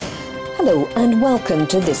Hello and welcome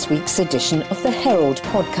to this week's edition of the Herald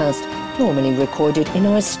podcast, normally recorded in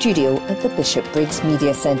our studio at the Bishopbriggs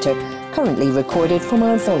Media Centre, currently recorded from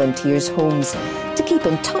our volunteers' homes. To keep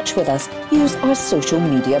in touch with us, use our social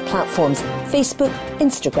media platforms, Facebook,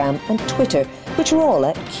 Instagram and Twitter, which are all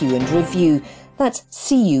at Q and Review. That's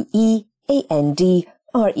CUEANDREVIEW,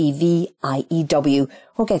 or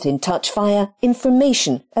get in touch via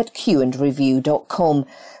information@qandreview.com.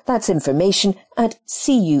 That's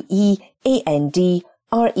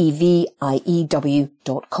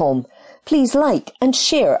information@CUEANDREVIEW.com. Please like and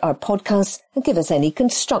share our podcasts and give us any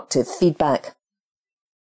constructive feedback.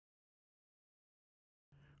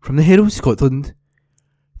 From the Herald Scotland,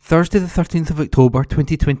 Thursday the 13th of October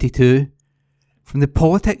 2022, from the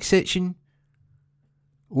politics section,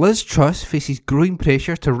 Liz Truss faces growing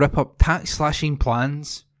pressure to rip up tax slashing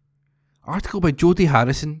plans. Article by Jodie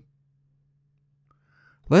Harrison.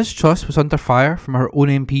 Liz Truss was under fire from her own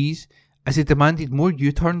MPs as they demanded more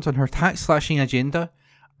U-turns on her tax slashing agenda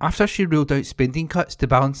after she ruled out spending cuts to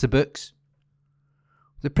balance the books.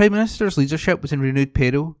 The Prime Minister's leadership was in renewed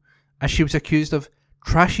peril as she was accused of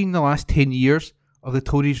trashing the last 10 years of the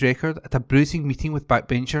Tories' record at a bruising meeting with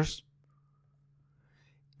backbenchers.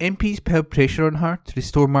 MPs piled pressure on her to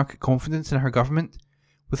restore market confidence in her government,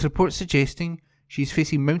 with reports suggesting she is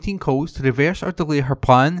facing mounting calls to reverse or delay her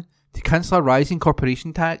plan to cancel a rising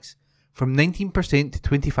corporation tax from 19% to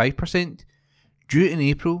 25%, due in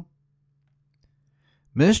April.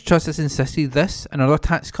 Ms Truss has insisted this and other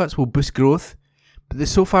tax cuts will boost growth, but the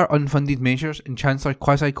so far unfunded measures in Chancellor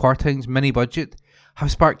Kwasi Kwarteng's mini-budget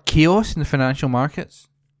have sparked chaos in the financial markets.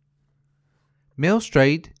 Mel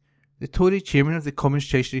Stride, the Tory chairman of the Commons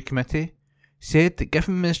Treasury Committee, said that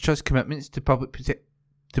given Ms Truss' commitments to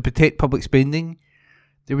protect public spending,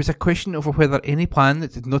 there was a question over whether any plan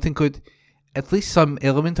that did not include at least some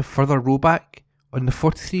element of further rollback on the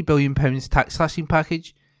 £43 billion tax slashing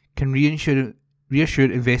package can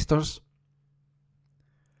reassure investors.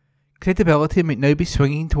 Credibility might now be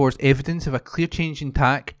swinging towards evidence of a clear change in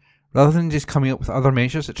tack rather than just coming up with other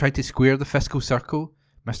measures that try to square the fiscal circle,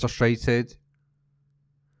 Mr Stride said.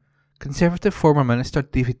 Conservative former Minister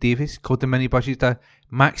David Davis called the mini-budget a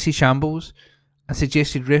maxi shambles and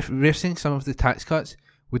suggested reversing some of the tax cuts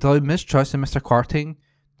would allow Ms Truss and Mr Kwarteng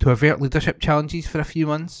to avert leadership challenges for a few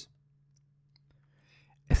months.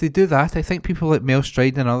 If they do that, I think people like Mel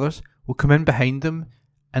Stride and others will come in behind them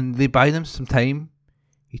and they buy them some time,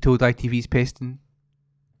 he told ITV's Peston.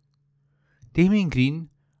 Damien Green,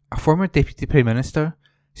 a former Deputy Prime Minister,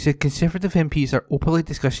 said Conservative MPs are openly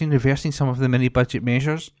discussing reversing some of the mini-budget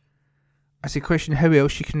measures, as they question how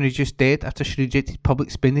else she can reduce debt after she rejected public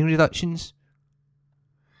spending reductions.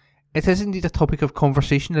 It is indeed a topic of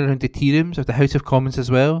conversation around the tea rooms of the House of Commons as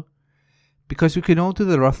well, because we can all do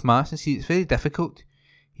the rough maths and see it's very difficult,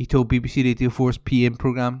 he told BBC Radio 4's PM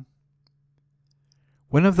programme.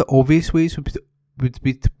 One of the obvious ways would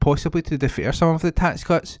be possibly to defer some of the tax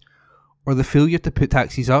cuts, or the failure to put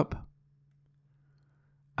taxes up.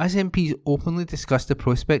 As MPs openly discussed the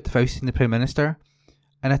prospect of ousting the Prime Minister,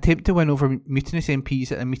 an attempt to win over mutinous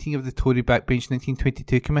MPs at a meeting of the Tory Backbench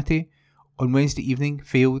 1922 committee on Wednesday evening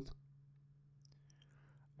failed.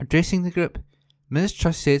 Addressing the group, Ms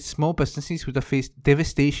Truss said small businesses would have faced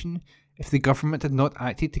devastation if the government had not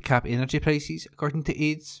acted to cap energy prices, according to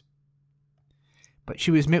aides. But she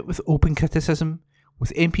was met with open criticism,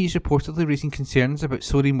 with MPs reportedly raising concerns about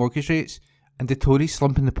soaring mortgage rates and the Tories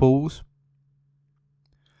slumping the polls.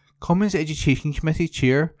 Commons Education Committee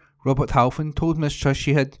Chair Robert Halfon told Ms Truss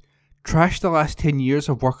she had trashed the last 10 years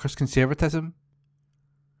of workers' conservatism.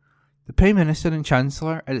 The Prime Minister and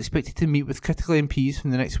Chancellor are expected to meet with critical MPs from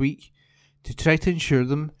the next week to try to ensure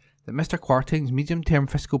them that Mr Kwarteng's medium-term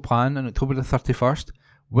fiscal plan on October the 31st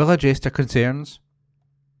will address their concerns.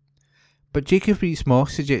 But Jacob Rees-Mogg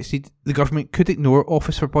suggested the government could ignore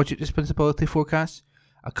Office for Budget Responsibility forecasts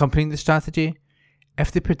accompanying the strategy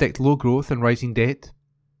if they predict low growth and rising debt.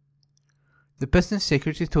 The Business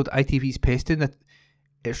Secretary told ITV's Peston that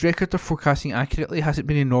its record of forecasting accurately hasn't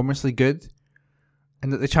been enormously good,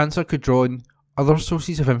 and that the Chancellor could draw on other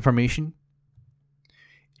sources of information.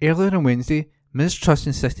 Earlier on Wednesday, Ms Truss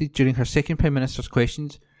insisted during her second Prime Minister's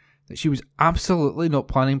questions that she was absolutely not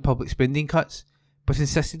planning public spending cuts, but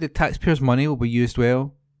insisted that taxpayers' money will be used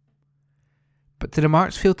well. But the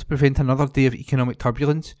remarks failed to prevent another day of economic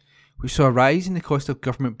turbulence, which saw a rise in the cost of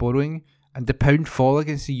government borrowing and the pound fall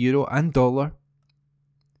against the euro and dollar.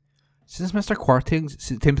 Since Mr Kwarteng's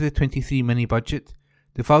September 23 mini-budget,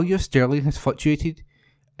 the value of sterling has fluctuated,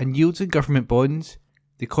 and yields in government bonds,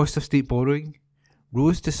 the cost of state borrowing,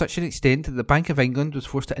 rose to such an extent that the Bank of England was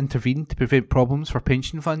forced to intervene to prevent problems for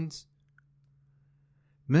pension funds.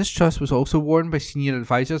 Ms. Truss was also warned by senior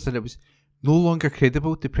advisers that it was no longer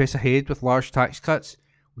credible to press ahead with large tax cuts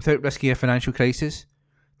without risking a financial crisis,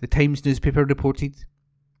 the Times newspaper reported.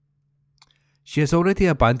 She has already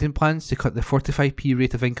abandoned plans to cut the 45p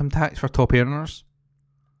rate of income tax for top earners.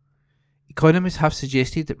 Economists have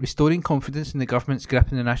suggested that restoring confidence in the government's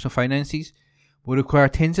grip on the national finances will require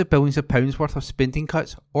tens of billions of pounds worth of spending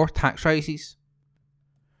cuts or tax rises.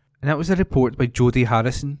 And that was a report by Jodie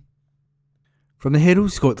Harrison. From the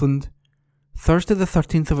Herald Scotland, Thursday the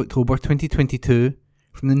 13th of October 2022,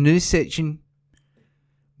 from the news section.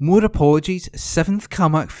 More apologies, 7th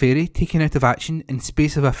Calmac ferry taken out of action in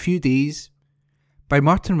space of a few days, by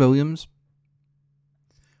Martin Williams.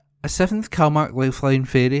 A 7th Calmac Lifeline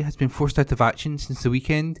ferry has been forced out of action since the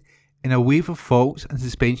weekend in a wave of faults and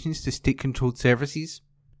suspensions to state-controlled services.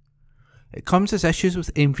 It comes as issues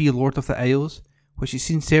with MV Lord of the Isles, which has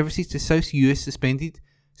seen services to South US suspended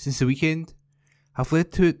since the weekend, have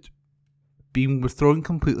led to it being withdrawn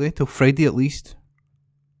completely till Friday at least.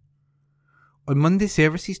 On Monday,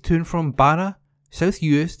 services to and from Barra, South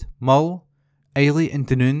Uist, Mull, Islay and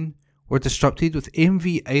Dunoon were disrupted, with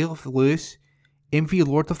MV Isle of Lewis, MV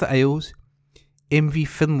Lord of the Isles, MV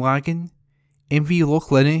Finlagan, MV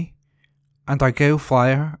Loch Linney and Argyll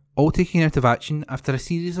Flyer all taken out of action after a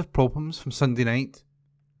series of problems from Sunday night.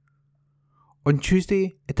 On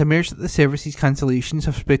Tuesday, it emerged that the service's cancellations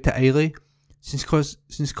have spread to Islay since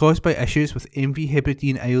caused by issues with MV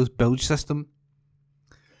Hebridean Isles bilge system.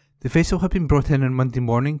 The vessel had been brought in on Monday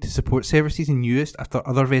morning to support services in Uist after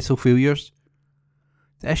other vessel failures.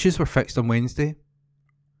 The issues were fixed on Wednesday.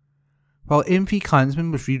 While MV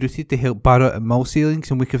Clansman was rerouted to help Barra and Mull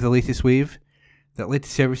sailings in wake of the latest wave that led to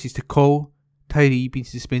services to Col, Tiree being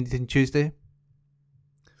suspended on Tuesday.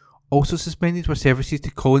 Also suspended were services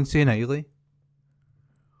to Colonsay and Islay.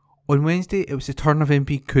 On Wednesday, it was the turn of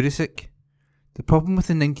MV Currisick. The problem with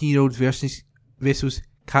the 19-year-old vessel's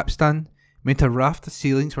capstan meant a raft of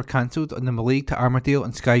sailings were cancelled on the Mallaig to Armadale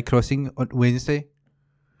and Skye crossing on Wednesday.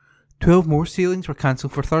 12 more sailings were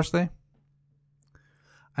cancelled for Thursday.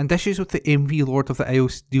 And issues with the MV Lord of the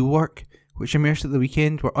Isles steelwork, which emerged at the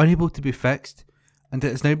weekend, were unable to be fixed, and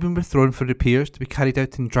it has now been withdrawn for repairs to be carried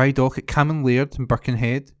out in dry dock at Cammon Laird and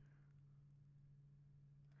Birkenhead.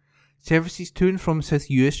 Services to and from South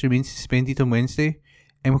US remain suspended on Wednesday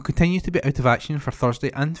and will continue to be out of action for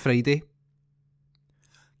Thursday and Friday.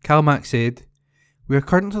 Calmac said, "We are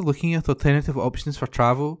currently looking at alternative options for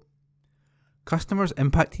travel. Customers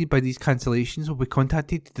impacted by these cancellations will be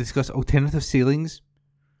contacted to discuss alternative sailings."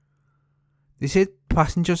 They said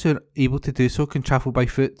passengers who are able to do so can travel by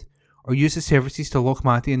foot or use the services to Loch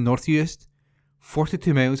Maddie in North Uist,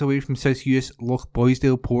 42 miles away from South Uist Loch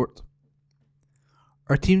Boisdale port.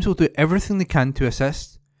 "Our teams will do everything they can to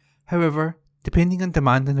assist. However, depending on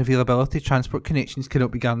demand and availability, transport connections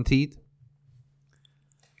cannot be guaranteed.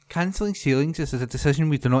 Cancelling sailings is a decision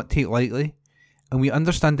we do not take lightly, and we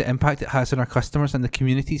understand the impact it has on our customers and the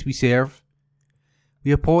communities we serve.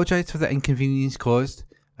 We apologise for the inconvenience caused,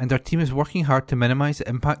 and our team is working hard to minimise the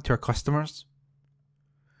impact to our customers."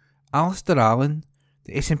 Alistair Allen,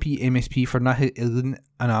 the SNP MSP for Nahe Ilin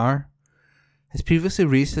Anar, has previously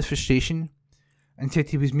raised his frustration and said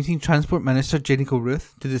he was meeting Transport Minister Jenny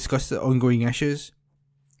Ruth to discuss the ongoing issues.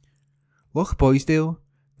 Loch Boisdale,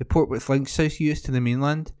 the port which links South Uist to the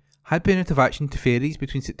mainland, had been out of action to ferries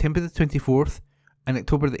between September the 24th and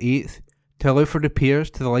October the 8th to allow for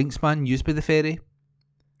repairs to the link span used by the ferry.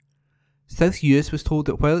 South Uist was told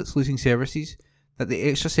that while it's losing services, that the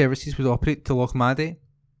extra services would operate to Loch Maddie.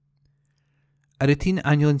 A routine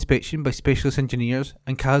annual inspection by specialist engineers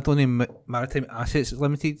and Caledonian Maritime Assets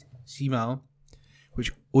Limited, CMAL,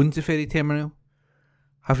 which owns the ferry terminal,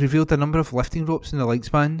 have revealed a number of lifting ropes in the link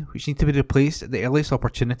span which need to be replaced at the earliest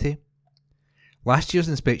opportunity. Last year's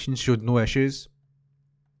inspections showed no issues.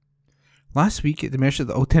 Last week, it emerged that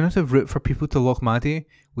the alternative route for people to Loch Maddie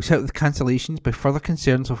was hit with cancellations by further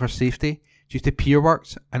concerns over safety due to pier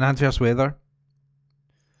works and adverse weather.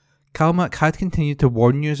 Calmac had continued to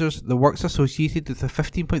warn users that works associated with the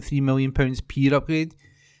 £15.3 million pier upgrade,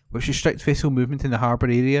 which restricts vessel movement in the harbour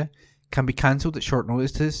area, can be cancelled at short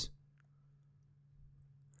notices.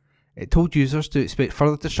 It told users to expect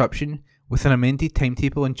further disruption with an amended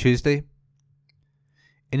timetable on Tuesday.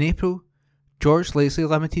 In April, George Leslie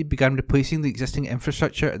Limited began replacing the existing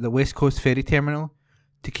infrastructure at the West Coast Ferry Terminal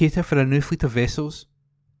to cater for a new fleet of vessels.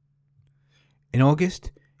 In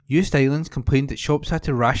August, Uist Islands complained that shops had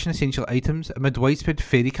to ration essential items amid widespread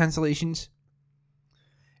ferry cancellations.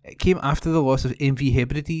 It came after the loss of MV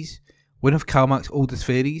Hebrides, one of Calmac's oldest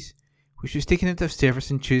ferries, which was taken out of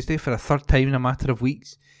service on Tuesday for a third time in a matter of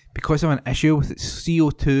weeks because of an issue with its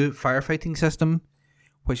CO2 firefighting system,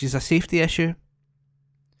 which is a safety issue.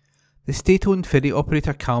 The state-owned ferry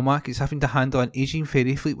operator Calmac is having to handle an ageing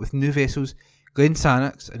ferry fleet with new vessels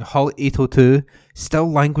Glensannox and Hull 802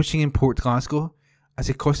 still languishing in Port Glasgow, as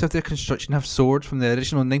the cost of their construction have soared from the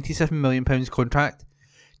original £97 million contract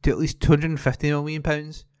to at least £250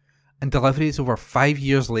 million, and delivery is over 5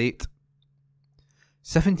 years late.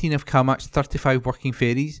 17 of Calmac's 35 working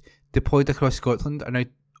ferries deployed across Scotland are now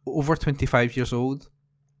over 25 years old.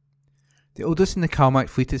 The oldest in the Calmac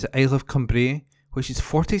fleet is the Isle of Cumbrae, which is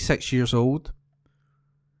 46 years old.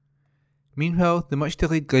 Meanwhile, the much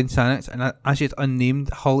delayed Glensannox and as yet unnamed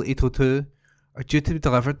Hull 802 are due to be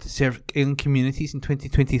delivered to serve island communities in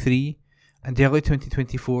 2023 and early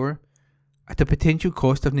 2024 at a potential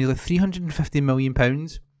cost of nearly £350 million,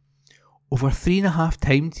 over 3.5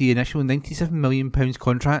 times the initial £97 million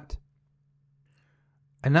contract.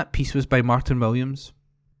 And that piece was by Martin Williams.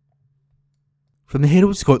 From the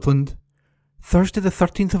Herald Scotland, Thursday the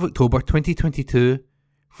 13th of October 2022,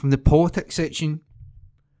 from the politics section.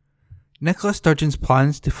 Nicola Sturgeon's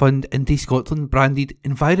plans to fund Indie Scotland branded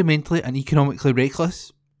environmentally and economically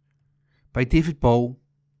reckless, by David Ball.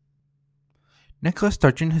 Nicola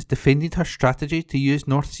Sturgeon has defended her strategy to use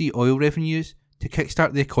North Sea oil revenues to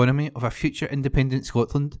kickstart the economy of a future independent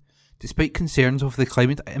Scotland, despite concerns over the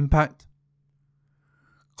climate impact.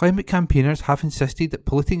 Climate campaigners have insisted that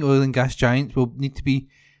polluting oil and gas giants will need to be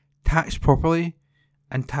taxed properly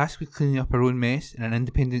and tasked with cleaning up our own mess in an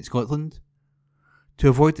independent Scotland, to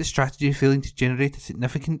avoid the strategy failing to generate a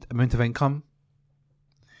significant amount of income.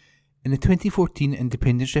 In the 2014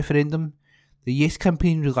 independence referendum, the Yes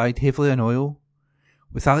campaign relied heavily on oil,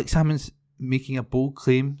 with Alex Salmond making a bold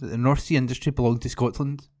claim that the North Sea industry belonged to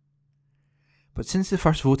Scotland. But since the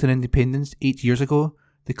first vote on independence 8 years ago,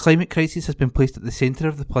 the climate crisis has been placed at the centre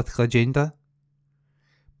of the political agenda.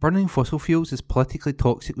 Burning fossil fuels is politically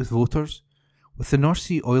toxic with voters, with the North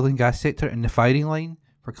Sea oil and gas sector in the firing line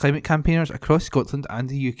for climate campaigners across Scotland and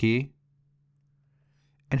the UK.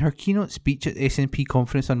 In her keynote speech at the SNP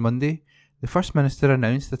conference on Monday, the First Minister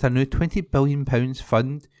announced that a new £20 billion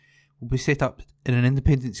fund will be set up in an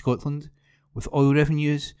independent Scotland, with oil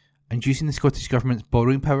revenues and using the Scottish Government's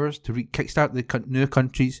borrowing powers to kickstart the new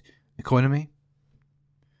country's economy.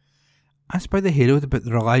 Asked by the Herald about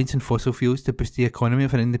the reliance on fossil fuels to boost the economy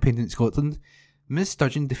of an independent Scotland, Ms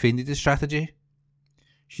Sturgeon defended the strategy.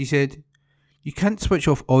 She said, "You can't switch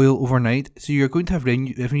off oil overnight, so you're going to have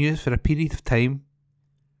revenues for a period of time.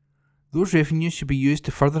 Those revenues should be used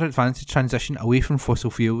to further advance the transition away from fossil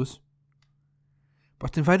fuels."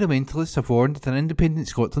 But environmentalists have warned that an independent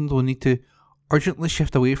Scotland will need to urgently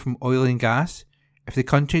shift away from oil and gas if the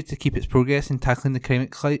country is to keep its progress in tackling the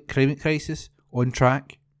climate crisis on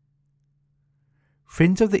track.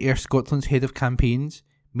 Friends of the Air Scotland's head of campaigns,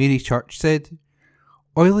 Mary Church, said,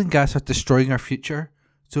 "Oil and gas are destroying our future,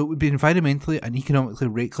 so it would be environmentally and economically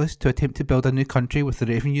reckless to attempt to build a new country with the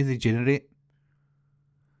revenue they generate.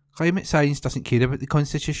 Climate science doesn't care about the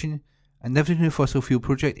Constitution, and every new fossil fuel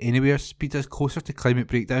project anywhere speeds us closer to climate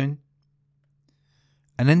breakdown.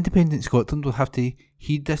 An independent Scotland will have to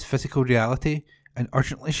heed this physical reality and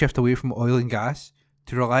urgently shift away from oil and gas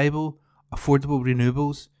to reliable, affordable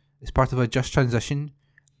renewables as part of a just transition,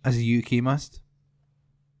 as the UK must."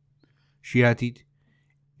 She added,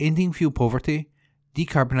 "Ending fuel poverty,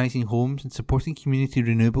 decarbonising homes and supporting community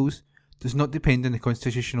renewables does not depend on the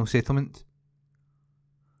constitutional settlement.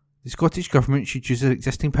 The Scottish Government should use their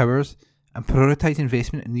existing powers and prioritise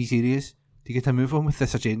investment in these areas to get a move on with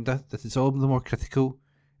this agenda that is all the more critical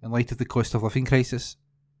in light of the cost of living crisis.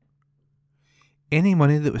 Any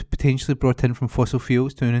money that was potentially brought in from fossil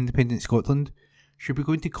fuels to an independent Scotland should be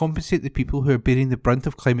going to compensate the people who are bearing the brunt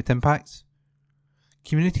of climate impacts.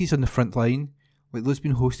 Communities on the front line, like those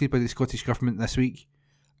being hosted by the Scottish Government this week,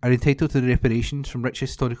 are entitled to the reparations from rich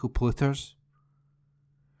historical polluters.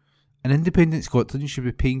 An independent Scotland should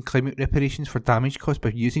be paying climate reparations for damage caused by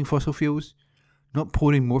using fossil fuels, not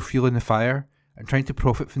pouring more fuel in the fire and trying to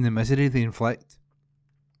profit from the misery they inflict.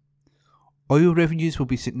 Oil revenues will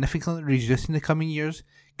be significantly reduced in the coming years,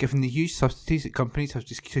 given the huge subsidies that companies have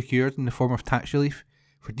just secured in the form of tax relief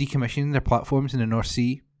for decommissioning their platforms in the North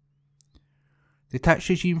Sea. The tax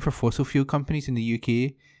regime for fossil fuel companies in the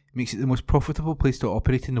UK makes it the most profitable place to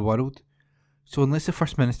operate in the world, so unless the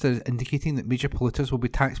First Minister is indicating that major polluters will be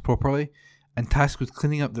taxed properly and tasked with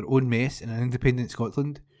cleaning up their own mess in an independent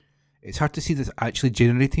Scotland, it's hard to see this actually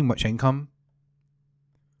generating much income.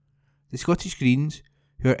 The Scottish Greens,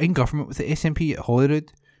 who are in government with the SNP at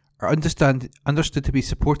Holyrood, are understood to be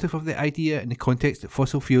supportive of the idea in the context that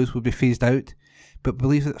fossil fuels will be phased out, but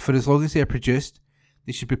believe that for as long as they are produced,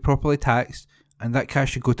 they should be properly taxed and that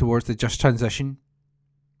cash should go towards the just transition.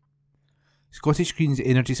 Scottish Greens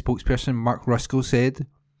energy spokesperson Mark Ruskell said,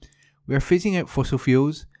 "We are phasing out fossil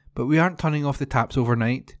fuels, but we aren't turning off the taps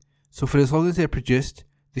overnight, so for as long as they are produced,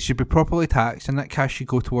 they should be properly taxed and that cash should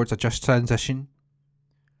go towards a just transition.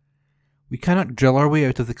 We cannot drill our way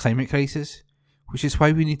out of the climate crisis, which is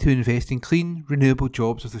why we need to invest in clean, renewable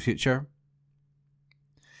jobs of the future."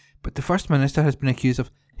 But the First Minister has been accused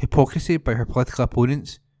of hypocrisy by her political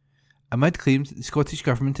opponents, amid claims that the Scottish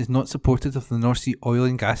Government is not supportive of the North Sea oil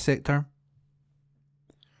and gas sector.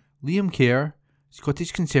 Liam Kerr,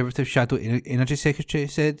 Scottish Conservative Shadow Energy Secretary,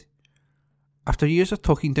 said, "After years of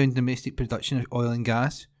talking down domestic production of oil and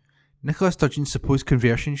gas, Nicola Sturgeon's supposed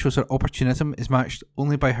conversion shows her opportunism is matched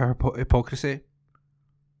only by her hypocrisy.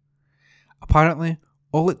 Apparently,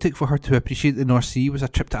 all it took for her to appreciate the North Sea was a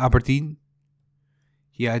trip to Aberdeen."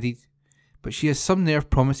 He added, "But she has some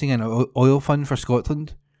nerve promising an oil fund for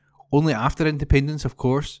Scotland, only after independence, of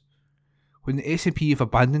course, when the SNP have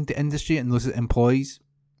abandoned the industry and those it employs.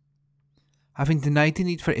 Having denied the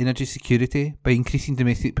need for energy security by increasing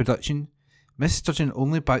domestic production, Miss Sturgeon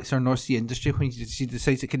only backs our North Sea industry when she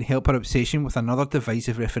decides it can help her obsession with another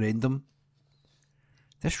divisive referendum.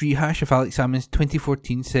 This rehash of Alex Salmond's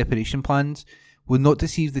 2014 separation plans will not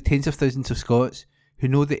deceive the tens of thousands of Scots who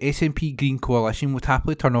know the SNP Green Coalition would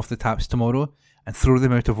happily turn off the taps tomorrow and throw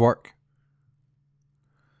them out of work."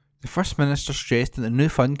 The First Minister stressed that the new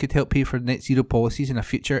fund could help pay for net zero policies in a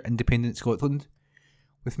future independent Scotland,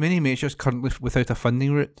 with many measures currently without a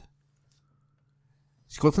funding route.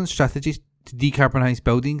 Scotland's strategy to decarbonise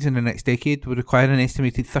buildings in the next decade would require an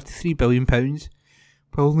estimated £33 billion,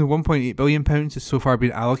 while only £1.8 billion has so far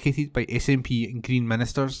been allocated by SNP and Green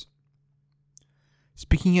ministers.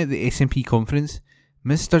 Speaking at the SNP conference,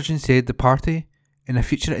 Ms Sturgeon said the party, in a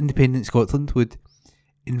future independent Scotland, would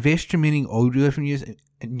invest remaining oil revenues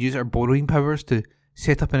and use our borrowing powers to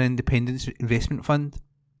set up an independence investment fund.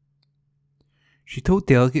 She told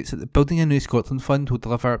delegates that the Building a New Scotland Fund will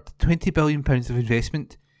deliver up to £20 billion of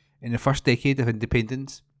investment in the first decade of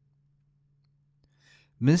independence.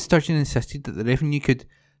 Ms Sturgeon insisted that the revenue could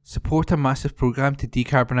support a massive programme to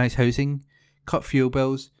decarbonise housing, cut fuel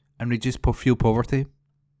bills and reduce fuel poverty.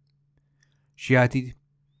 She added,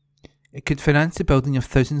 "It could finance the building of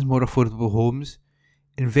thousands more affordable homes,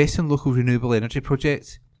 invest in local renewable energy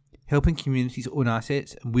projects, helping communities own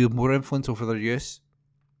assets and wield more influence over their use.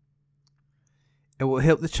 It will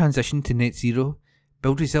help the transition to net zero,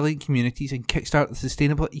 build resilient communities and kickstart the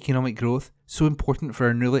sustainable economic growth so important for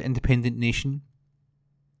our newly independent nation."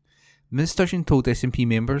 Ms Sturgeon told SNP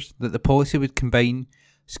members that the policy would combine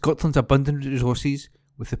Scotland's abundant resources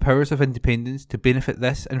with the powers of independence to benefit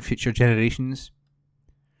this and future generations.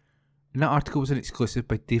 And that article was an exclusive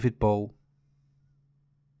by David Ball.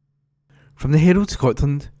 From the Herald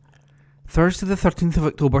Scotland, Thursday the 13th of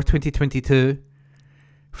October 2022,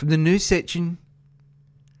 from the news section,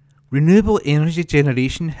 renewable energy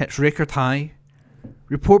generation hits record high.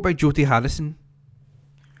 Report by Jody Harrison.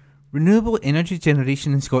 Renewable energy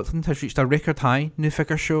generation in Scotland has reached a record high, new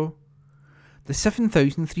figures show. The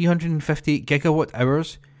 7,358 gigawatt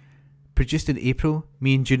hours produced in April,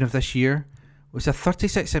 May and June of this year was a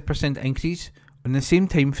 36% increase on the same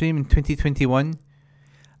time frame in 2021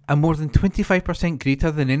 and more than 25%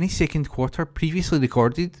 greater than any second quarter previously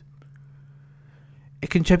recorded. It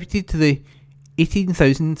contributed to the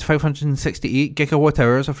 18,568 gigawatt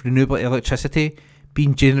hours of renewable electricity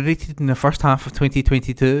being generated in the first half of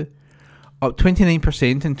 2022, up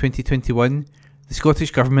 29% in 2021, the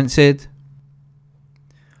Scottish Government said.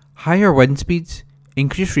 Higher wind speeds,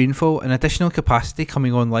 increased rainfall and additional capacity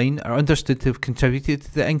coming online are understood to have contributed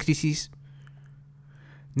to the increases.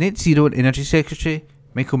 Net Zero and Energy Secretary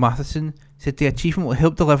Michael Matheson said the achievement will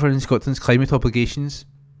help deliver on Scotland's climate obligations.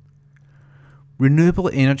 Renewable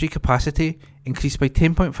energy capacity increased by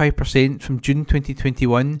 10.5% from June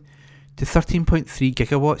 2021 to 13.3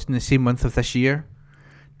 gigawatts in the same month of this year,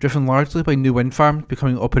 driven largely by new wind farms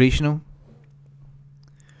becoming operational.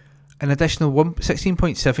 An additional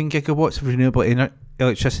 16.7 gigawatts of renewable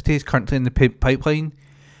electricity is currently in the pipeline,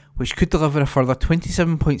 which could deliver a further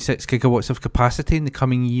 27.6 gigawatts of capacity in the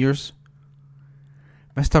coming years.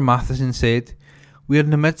 Mr Matheson said, "We are in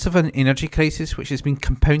the midst of an energy crisis which has been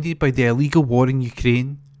compounded by the illegal war in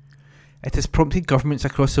Ukraine. It has prompted governments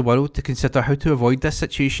across the world to consider how to avoid this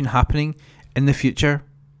situation happening in the future.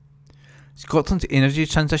 Scotland's energy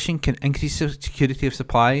transition can increase the security of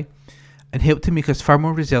supply and help to make us far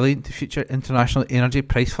more resilient to future international energy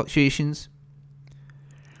price fluctuations.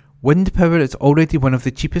 Wind power is already one of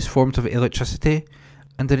the cheapest forms of electricity,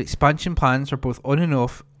 and their expansion plans for both on and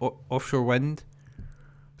offshore wind,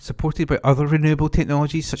 supported by other renewable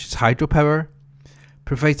technologies such as hydropower,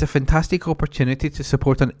 provides a fantastic opportunity to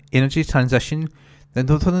support an energy transition that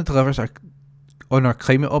not only delivers on our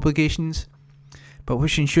climate obligations, but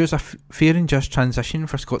which ensures a fair and just transition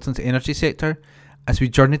for Scotland's energy sector as we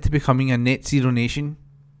journey to becoming a net zero nation.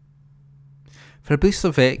 Fabrice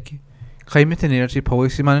Levesque, Climate and Energy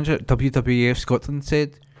Policy Manager at WWF Scotland,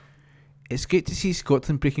 said, "It's great to see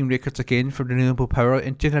Scotland breaking records again for renewable power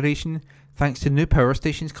generation thanks to new power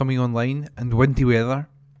stations coming online and windy weather.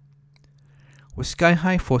 With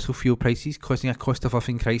sky-high fossil fuel prices causing a cost of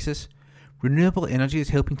living crisis, renewable energy is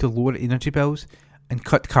helping to lower energy bills and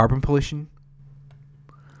cut carbon pollution.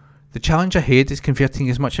 The challenge ahead is converting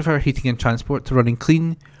as much of our heating and transport to running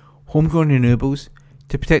clean, homegrown renewables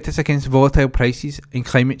to protect us against volatile prices and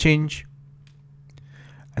climate change."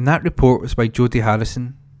 And that report was by Jodie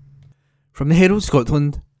Harrison. From the Herald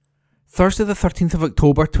Scotland, Thursday the 13th of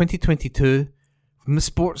October 2022, from the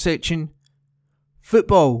sports section,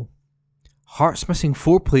 Football. Hearts missing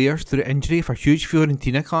 4 players through injury for huge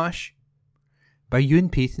Fiorentina clash, by Ewan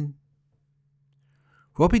Payton.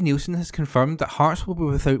 Robbie Neilson has confirmed that Hearts will be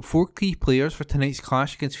without 4 key players for tonight's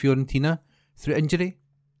clash against Fiorentina through injury.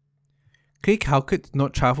 Craig Halkett did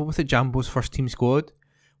not travel with the Jambos first team squad,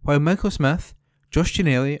 while Michael Smith, Josh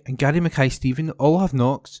Ginnelly and Gary Mackay-Steven all have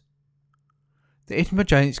knocks. The Edinburgh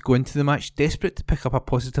Giants go into the match desperate to pick up a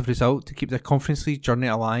positive result to keep their Conference League journey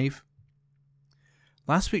alive.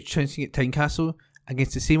 Last week's trouncing at Tynecastle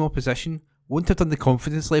against the same opposition won't have done the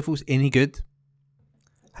confidence levels any good.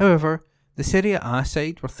 However, the Serie A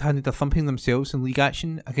side were handed a thumping themselves in league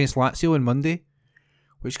action against Lazio on Monday,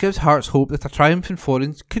 which gives Hearts hope that a triumph in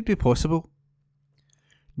Florence could be possible.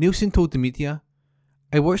 Neilson told the media,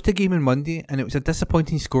 "I watched the game on Monday and it was a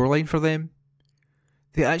disappointing scoreline for them.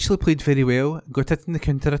 They actually played very well and got it in the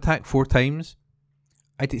counter-attack 4 times.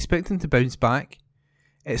 I'd expect them to bounce back.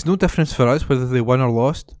 It's no difference for us whether they won or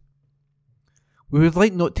lost. We would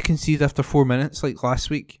like not to concede after 4 minutes like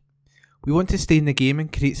last week. We want to stay in the game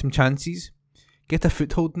and create some chances, get a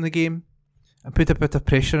foothold in the game, and put a bit of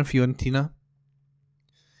pressure on Fiorentina.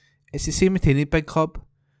 It's the same at any big club.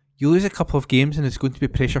 You lose a couple of games and there's going to be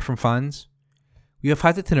pressure from fans. We have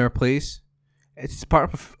had it in our place. It's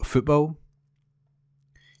part of football."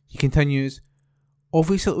 He continues,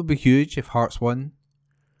 "Obviously it would be huge if Hearts won.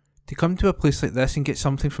 To come to a place like this and get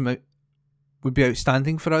something from it would be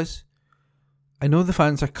outstanding for us. I know the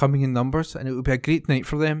fans are coming in numbers and it will be a great night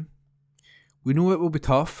for them. We know it will be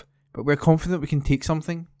tough, but we're confident we can take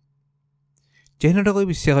something. Generally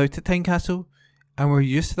we sell out at Tynecastle and we're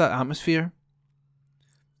used to that atmosphere.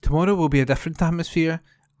 Tomorrow will be a different atmosphere,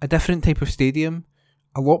 a different type of stadium,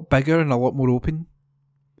 a lot bigger and a lot more open.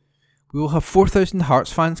 We will have 4,000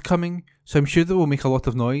 Hearts fans coming, so I'm sure they will make a lot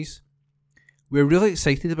of noise. We're really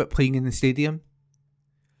excited about playing in the stadium.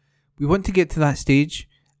 We want to get to that stage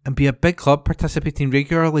and be a big club participating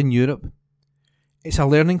regularly in Europe. It's a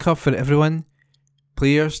learning curve for everyone,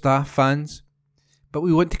 players, staff, fans, but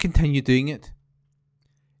we want to continue doing it.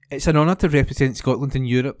 It's an honour to represent Scotland in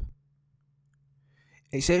Europe.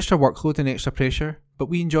 It's extra workload and extra pressure, but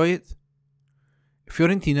we enjoy it.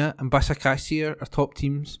 Fiorentina and Başakşehir are top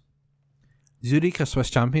teams. Zurich are Swiss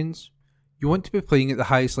champions. You want to be playing at the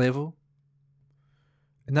highest level."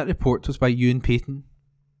 And that report was by Ewan Payton.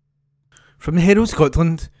 From the Herald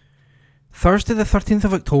Scotland, Thursday the 13th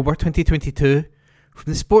of October 2022,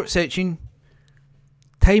 from the sports section,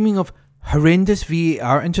 timing of horrendous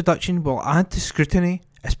VAR introduction will add to scrutiny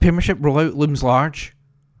as Premiership rollout looms large,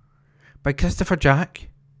 by Christopher Jack.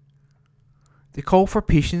 The call for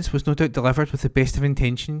patience was no doubt delivered with the best of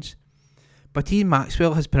intentions, but Ian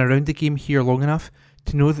Maxwell has been around the game here long enough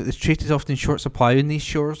to know that the trade is often short supply on these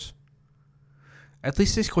shores. At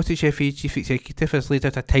least the Scottish FA Chief Executive has laid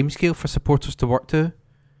out a timescale for supporters to work to.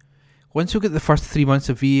 Once we get the first 3 months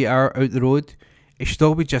of VAR out the road, it should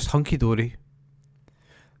all be just hunky-dory.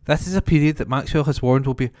 This is a period that Maxwell has warned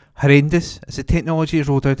will be horrendous as the technology is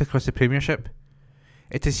rolled out across the Premiership.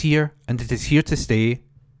 It is here, and it is here to stay.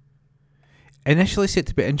 Initially set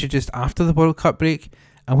to be introduced after the World Cup break,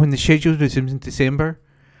 and when the schedule resumes in December,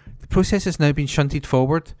 the process has now been shunted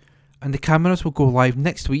forward, and the cameras will go live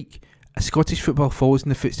next week as Scottish football follows in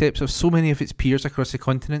the footsteps of so many of its peers across the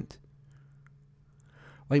continent.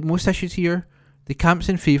 Like most issues here, the camps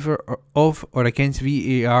in favour of or against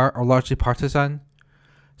VAR are largely partisan.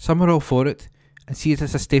 Some are all for it and see it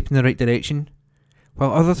as a step in the right direction,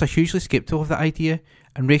 while others are hugely sceptical of the idea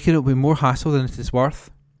and reckon it will be more hassle than it is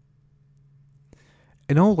worth.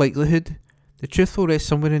 In all likelihood, the truth will rest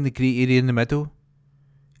somewhere in the grey area in the middle.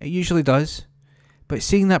 It usually does, but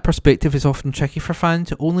seeing that perspective is often tricky for fans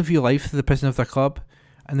who only view life through the prism of their club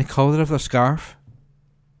and the colour of their scarf.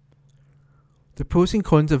 The pros and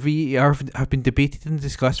cons of VAR have been debated and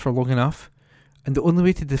discussed for long enough, and the only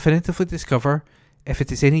way to definitively discover if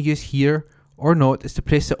it is any use here or not is to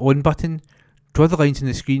press the on button, draw the lines on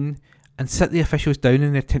the screen, and sit the officials down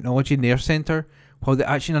in their technology nerve centre while the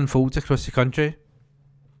action unfolds across the country.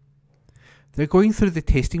 They're going through the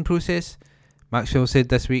testing process, Maxwell said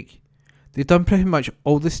this week. They've done pretty much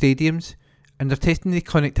all the stadiums, and they're testing the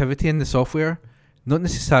connectivity in the software, not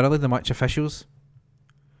necessarily the match officials.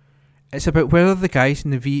 It's about whether the guys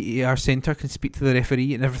in the VAR centre can speak to the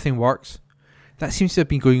referee and everything works. That seems to have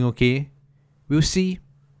been going okay. We'll see.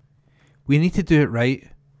 We need to do it right.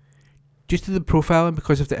 Due to the profile and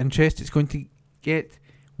because of the interest it's going to get,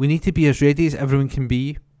 we need to be as ready as everyone can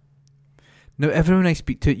be. Now everyone I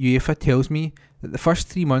speak to at UEFA tells me that the first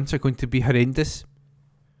 3 months are going to be horrendous.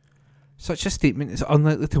 Such a statement is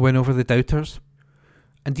unlikely to win over the doubters,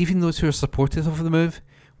 and even those who are supportive of the move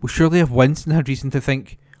will surely have winced and had reason to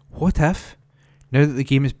think, what if? Now that the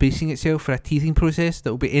game is bracing itself for a teething process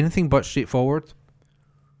that will be anything but straightforward.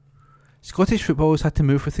 Scottish football has had to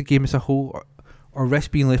move with the game as a whole or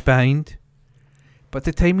risk being left behind. But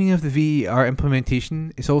the timing of the VAR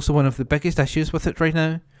implementation is also one of the biggest issues with it right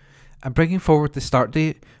now, and bringing forward the start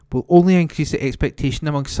date will only increase the expectation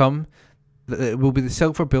among some that it will be the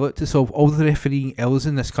silver bullet to solve all the refereeing ills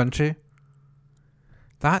in this country.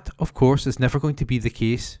 That, of course, is never going to be the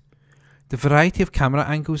case. The variety of camera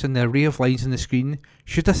angles and the array of lines on the screen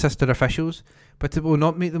should assist our officials, but it will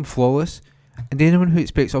not make them flawless, and anyone who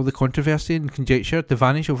expects all the controversy and conjecture to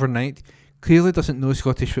vanish overnight clearly doesn't know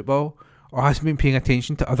Scottish football or hasn't been paying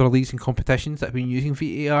attention to other leagues and competitions that have been using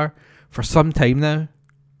VAR for some time now.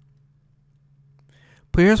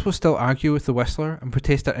 Players will still argue with the whistler and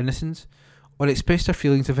protest their innocence or express their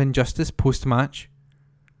feelings of injustice post-match.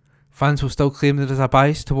 Fans will still claim there is a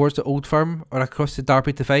bias towards the old firm or across the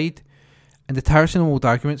Derby divide, and the tiresome old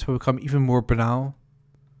arguments will become even more banal.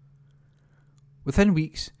 Within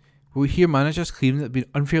weeks, we will hear managers claim that they've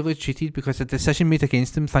been unfairly treated because a decision made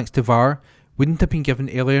against them thanks to VAR wouldn't have been given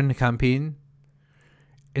earlier in the campaign.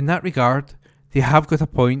 In that regard, they have got a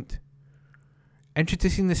point.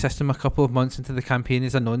 Introducing the system a couple of months into the campaign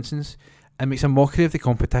is a nonsense and makes a mockery of the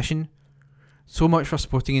competition. So much for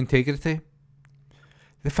sporting integrity.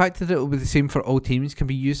 The fact that it will be the same for all teams can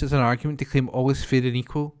be used as an argument to claim all is fair and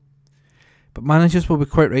equal. But managers will be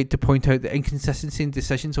quite right to point out the inconsistency in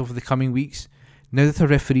decisions over the coming weeks, now that the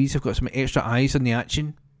referees have got some extra eyes on the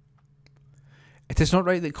action. It is not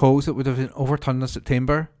right that calls that would have been overturned in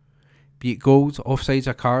September, be it goals, offsides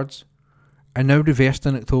or cards, are now reversed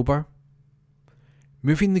in October.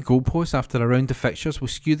 Moving the goalposts after a round of fixtures will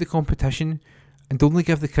skew the competition and only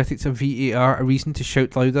give the critics of VAR a reason to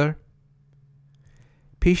shout louder.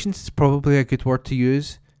 Patience is probably a good word to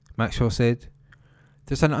use, Maxwell said.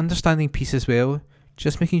 There's an understanding piece as well,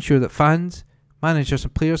 just making sure that fans, managers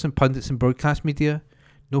and players and pundits and broadcast media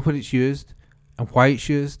know where it's used and why it's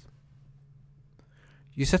used.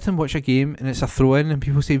 You sit and watch a game and it's a throw-in and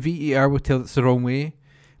people say VAR will tell it's the wrong way,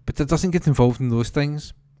 but it doesn't get involved in those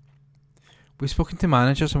things. We've spoken to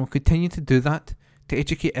managers and will continue to do that to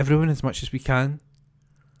educate everyone as much as we can.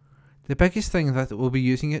 The biggest thing is that we'll be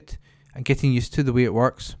using it and getting used to the way it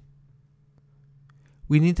works.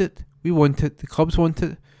 We need it, we want it, the clubs want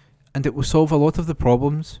it, and it will solve a lot of the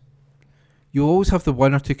problems. You'll always have the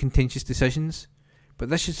one or two contentious decisions, but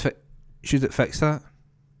this should it fix that?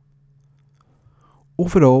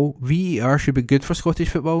 Overall, VAR should be good for Scottish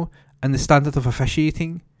football, and the standard of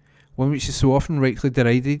officiating, one which is so often rightly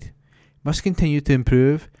derided, must continue to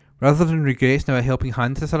improve rather than regress now a helping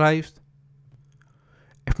hand has arrived.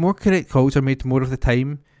 If more correct calls are made more of the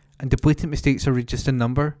time and the blatant mistakes are reduced in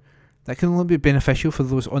number, that can only be beneficial for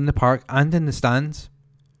those on the park and in the stands.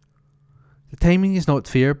 The timing is not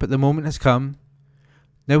fair, but the moment has come.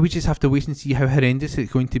 Now we just have to wait and see how horrendous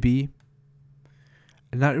it's going to be.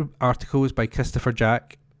 And that article is by Christopher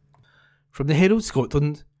Jack. From the Herald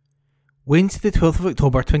Scotland, Wednesday the 12th of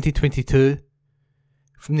October 2022.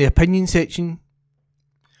 From the opinion section,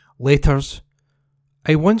 letters.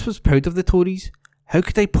 I once was proud of the Tories. How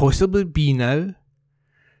could I possibly be now?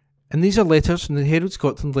 And these are letters from the Herald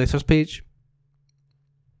Scotland letters page.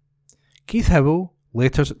 Keith Howell,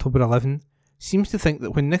 letters October 11, seems to think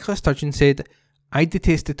that when Nicola Sturgeon said, I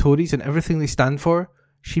detest the Tories and everything they stand for,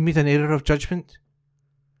 she made an error of judgment.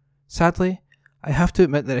 Sadly, I have to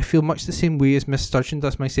admit that I feel much the same way as Miss Sturgeon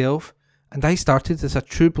does myself, and I started as a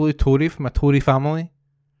true blue Tory from a Tory family.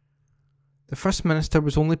 The First Minister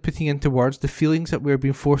was only putting into words the feelings that we are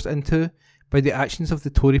being forced into by the actions of the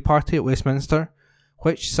Tory party at Westminster,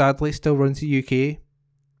 which sadly still runs the UK.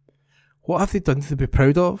 What have they done to be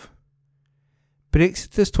proud of?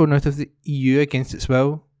 Brexit is torn out of the EU against its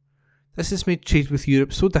will. This has made trade with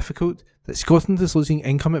Europe so difficult that Scotland is losing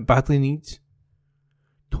income it badly needs.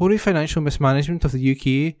 Tory financial mismanagement of the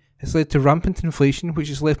UK has led to rampant inflation, which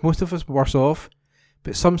has left most of us worse off,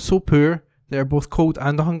 but some so poor they are both cold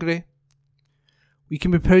and hungry. We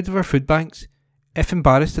can be proud of our food banks, if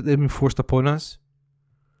embarrassed that they have been forced upon us.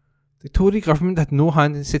 The Tory government had no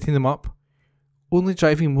hand in setting them up, only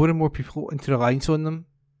driving more and more people into reliance on them.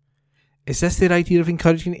 Is this their idea of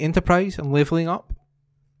encouraging enterprise and levelling up?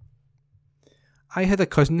 I had a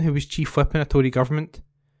cousin who was chief whip in a Tory government.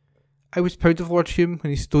 I was proud of Lord Hume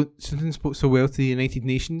when he stood and spoke so well to the United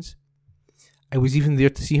Nations. I was even there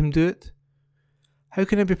to see him do it. How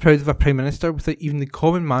can I be proud of a Prime Minister without even the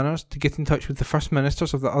common manners to get in touch with the First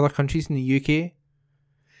Ministers of the other countries in the UK?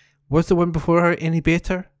 Was the one before her any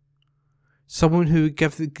better? Someone who would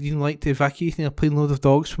give the green light to evacuating a plane load of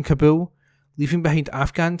dogs from Kabul, leaving behind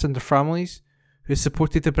Afghans and their families, who had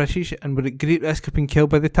supported the British and were at great risk of being killed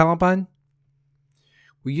by the Taliban?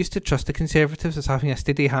 We used to trust the Conservatives as having a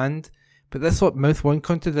steady hand, but this lot mouth one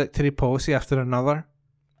contradictory policy after another.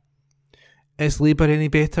 Is Labour any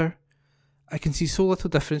better? I can see so little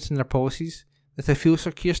difference in their policies that I feel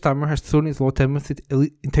Sir Keir Starmer has thrown his lot in with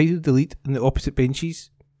the entitled elite on the opposite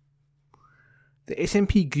benches. The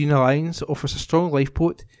SNP Green Alliance offers a strong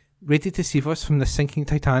lifeboat ready to save us from this sinking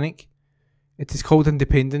Titanic. It is called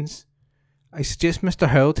Independence. I suggest Mr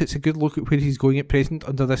Herald takes a good look at where he's going at present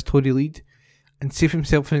under this Tory lead and save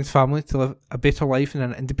himself and his family to live a better life in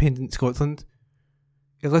an independent Scotland.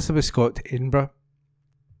 Elizabeth Scott, Edinburgh.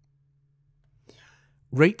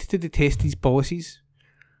 Right to detest these policies.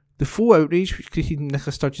 The full outrage which created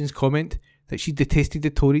Nicola Sturgeon's comment that she detested the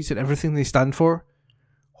Tories and everything they stand for.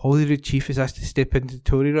 Holyrood Chief is asked to step into the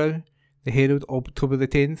Tory row, the Herald, October the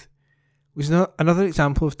 10th, was another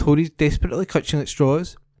example of Tories desperately clutching at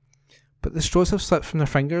straws. But the straws have slipped from their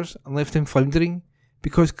fingers and left them floundering,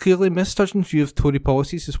 because clearly Miss Sturgeon's view of Tory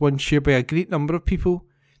policies is one shared by a great number of people,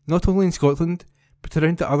 not only in Scotland, but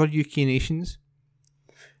around the other UK nations.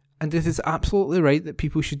 And it is absolutely right that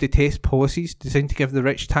people should detest policies designed to give the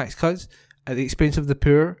rich tax cuts at the expense of the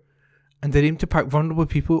poor, and their aim to pack vulnerable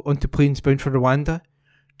people onto planes bound for Rwanda,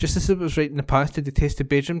 just as it was right in the past to detest the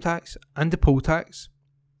bedroom tax and the poll tax.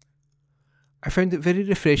 I found it very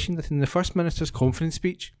refreshing that in the First Minister's conference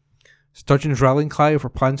speech, Sturgeon's rallying cry over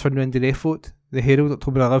plans for an NDF vote, the Herald,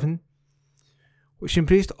 October 11, which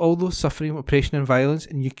embraced all those suffering oppression and violence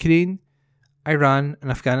in Ukraine, Iran and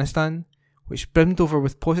Afghanistan, which brimmed over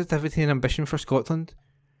with positivity and ambition for Scotland.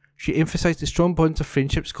 She emphasised the strong bonds of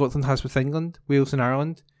friendship Scotland has with England, Wales and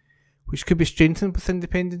Ireland, which could be strengthened with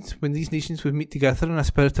independence when these nations would meet together in a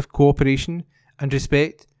spirit of cooperation and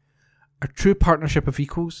respect, a true partnership of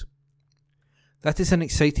equals. That is an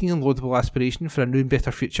exciting and laudable aspiration for a new and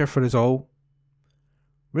better future for us all.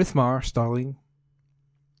 Ruth Marr, Stirling.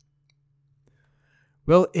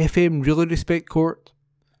 Will FM really respect court?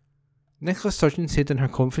 Nicola Sturgeon said in her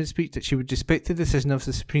conference speech that she would respect the decision of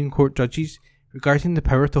the Supreme Court judges regarding the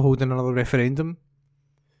power to hold another referendum.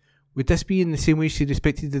 Would this be in the same way she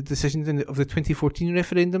respected the decisions of the 2014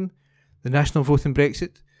 referendum, the national vote on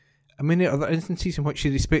Brexit, and many other instances in which she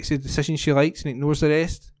respects the decisions she likes and ignores the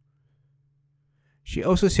rest? She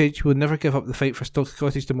also said she will never give up the fight for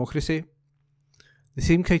Scottish democracy. The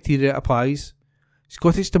same criteria applies.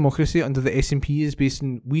 Scottish democracy under the SNP is based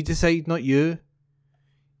on we decide, not you.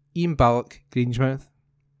 Ian Ballock, Grangemouth.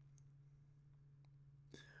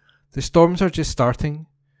 The storms are just starting.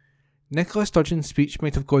 Nicola Sturgeon's speech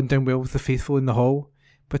might have gone down well with the faithful in the hall,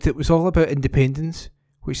 but it was all about independence,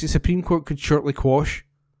 which the Supreme Court could shortly quash.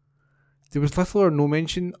 There was little or no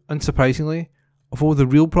mention, unsurprisingly, of all the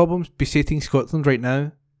real problems besetting Scotland right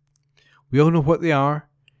now. We all know what they are: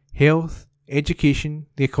 health, education,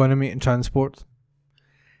 the economy and transport.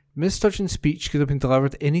 Ms Sturgeon's speech could have been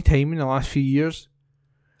delivered any time in the last few years.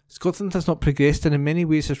 Scotland has not progressed and in many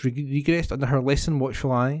ways has regressed under her less than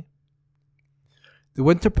watchful eye. The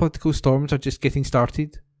winter political storms are just getting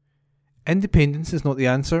started. Independence is not the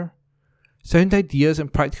answer. Sound ideas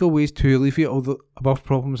and practical ways to alleviate all the above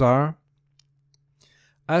problems are.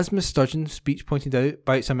 As Ms Sturgeon's speech pointed out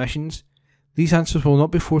by its omissions, these answers will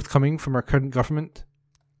not be forthcoming from our current government.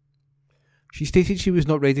 She stated she was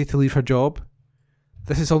not ready to leave her job.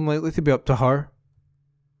 This is unlikely to be up to her.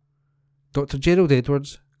 Dr Gerald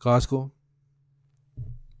Edwards, Glasgow.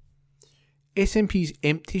 SNP's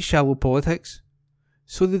empty, shallow politics.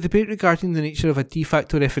 So the debate regarding the nature of a de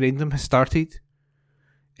facto referendum has started.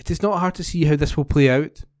 It is not hard to see how this will play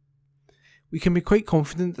out. We can be quite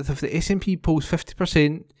confident that if the SNP polls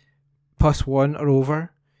 50% plus 1 or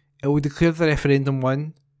over, it will declare the referendum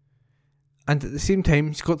won. And at the same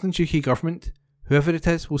time, Scotland's UK government, whoever it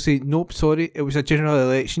is, will say, nope, sorry, it was a general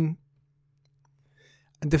election.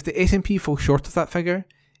 And if the SNP falls short of that figure,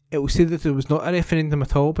 it will say that there was not a referendum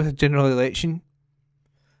at all but a general election.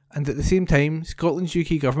 And at the same time, Scotland's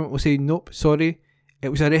UK government will say, nope, sorry, it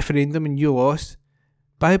was a referendum and you lost.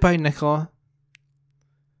 Bye bye, Nicola.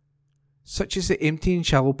 Such is the empty and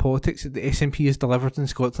shallow politics that the SNP has delivered in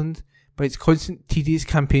Scotland by its constant tedious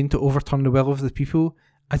campaign to overturn the will of the people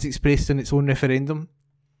as expressed in its own referendum.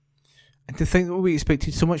 And to think that we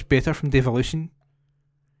expected so much better from devolution.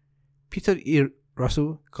 Peter E.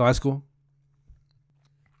 Russell, Glasgow.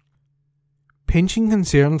 Pension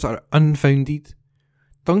concerns are unfounded.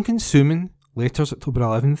 Duncan Suman, letters October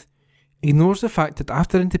 11th, ignores the fact that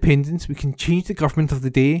after independence we can change the government of the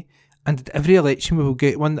day and at every election we will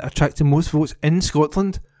get one that attracts the most votes in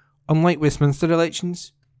Scotland, unlike Westminster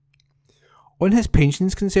elections. On his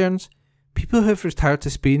pensions concerns, people who have retired to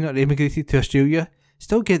Spain or emigrated to Australia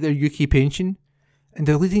still get their UK pension, and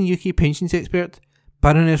a leading UK pensions expert,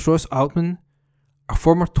 Baroness Ross Altman, a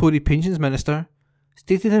former Tory pensions minister,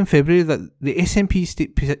 stated in February that the SNP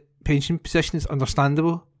state pension position is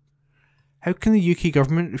understandable. How can the UK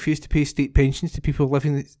government refuse to pay state pensions to people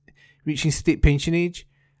reaching state pension age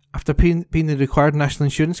after paying the required national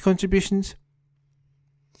insurance contributions?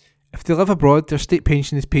 If they live abroad, their state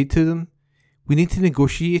pension is paid to them. We need to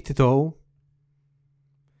negotiate it all.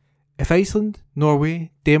 If Iceland,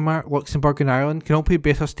 Norway, Denmark, Luxembourg and Ireland can all pay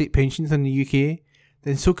better state pensions than the UK,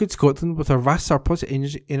 then so could Scotland with our vast surplus of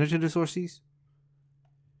energy resources.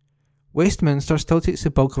 Westminster still takes the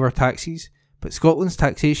bulk of our taxes, but Scotland's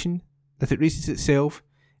taxation, if it raises itself,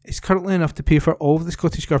 is currently enough to pay for all of the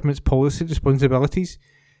Scottish Government's policy responsibilities,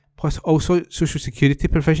 plus also social security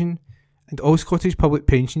provision, and all Scottish public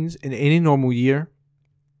pensions in any normal year.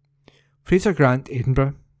 Fraser Grant,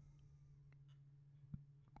 Edinburgh.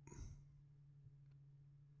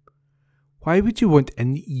 Why would you want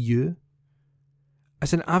in the EU?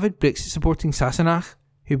 As an avid Brexit supporting Sassenach,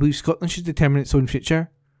 who believes Scotland should determine its own future,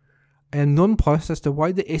 I am nonplussed as to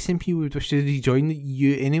why the SNP would wish to rejoin the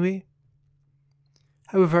EU anyway.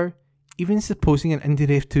 However, even supposing an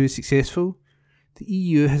Indy 2 is successful, the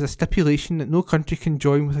EU has a stipulation that no country can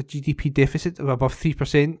join with a GDP deficit of above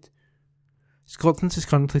 3%. Scotland's is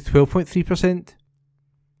currently 12.3%.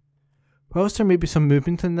 Whilst there may be some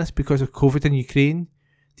movement in this because of COVID in Ukraine,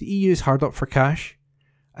 the EU is hard up for cash,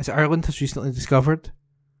 as Ireland has recently discovered.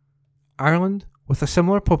 Ireland, with a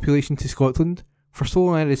similar population to Scotland, for so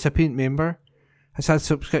long a recipient member, has had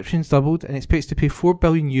subscriptions doubled and expects to pay €4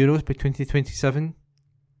 billion by 2027.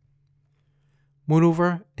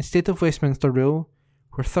 Moreover, instead of Westminster Rail,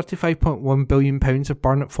 where £35.1 billion of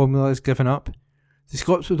Barnett formula is given up, the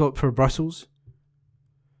Scots would opt for Brussels.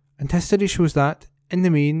 And history shows that, in the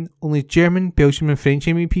main, only German, Belgian and French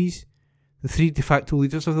MEPs, the three de facto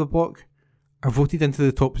leaders of the bloc, are voted into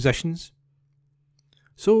the top positions.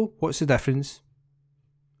 So, what's the difference?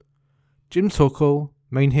 Jim Sokol,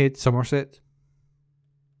 Minehead, Somerset.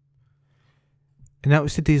 And that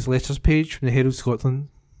was today's letters page from the Herald Scotland.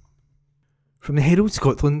 From the Herald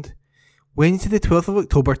Scotland, Wednesday the 12th of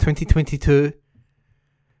October 2022.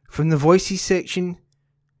 From the Voices section,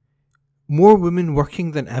 more women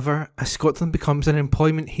working than ever as Scotland becomes an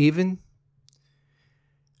employment haven.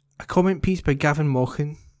 A comment piece by Gavin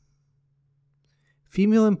Mochan.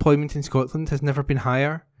 Female employment in Scotland has never been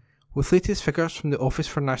higher, with latest figures from the Office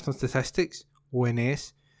for National Statistics,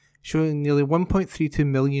 ONS, showing nearly 1.32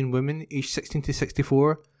 million women aged 16 to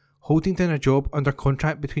 64 holding down a job under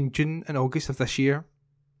contract between June and August of this year.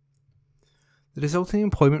 The resulting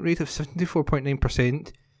employment rate of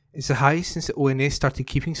 74.9% is the highest since the ONS started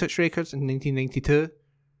keeping such records in 1992.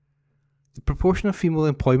 The proportion of female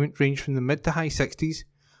employment ranged from the mid to high 60s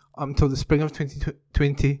up until the spring of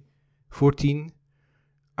 2014,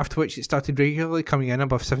 after which it started regularly coming in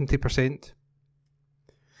above 70%.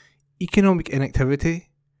 Economic inactivity,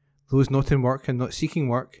 those not in work and not seeking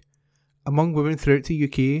work, among women throughout the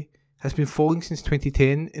UK has been falling since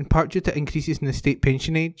 2010, in part due to increases in the state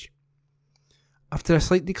pension age. After a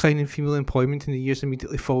slight decline in female employment in the years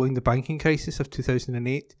immediately following the banking crisis of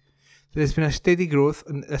 2008, there has been a steady growth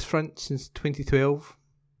on this front since 2012.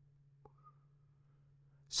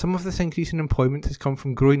 Some of this increase in employment has come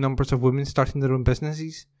from growing numbers of women starting their own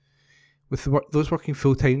businesses, with those working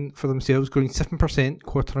full-time for themselves growing 7%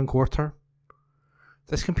 quarter on quarter.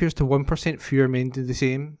 This compares to 1% fewer men do the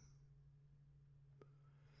same.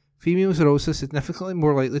 Females are also significantly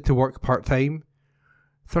more likely to work part-time.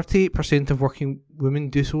 38% of working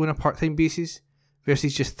women do so on a part-time basis,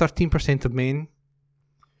 versus just 13% of men.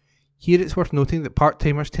 Here it's worth noting that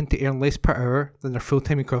part-timers tend to earn less per hour than their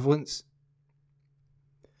full-time equivalents.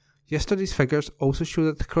 Yesterday's figures also show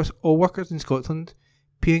that across all workers in Scotland,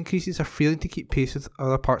 pay increases are failing to keep pace with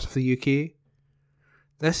other parts of the UK.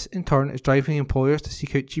 This, in turn, is driving employers to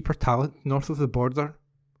seek out cheaper talent north of the border.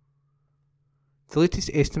 The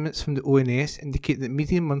latest estimates from the ONS indicate that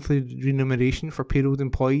median monthly remuneration for payrolled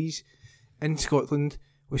employees in Scotland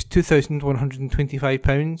was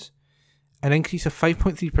 £2,125, an increase of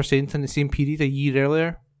 5.3% in the same period a year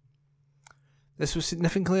earlier. This was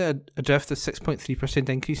significantly adrift a 6.3%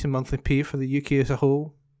 increase in monthly pay for the UK as a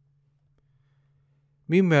whole.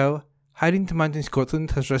 Meanwhile, hiring demand in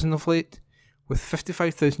Scotland has risen of late, with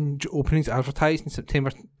 55,000 openings advertised in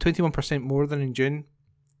September, 21% more than in June.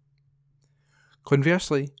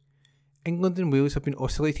 Conversely, England and Wales have been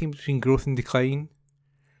oscillating between growth and decline.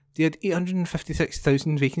 They had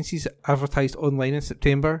 856,000 vacancies advertised online in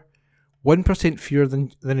September, 1% fewer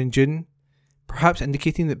than in June, perhaps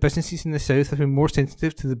indicating that businesses in the south have been more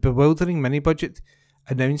sensitive to the bewildering mini-budget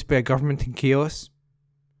announced by a government in chaos.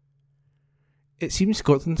 It seems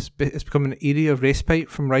Scotland has become an area of respite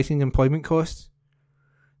from rising employment costs.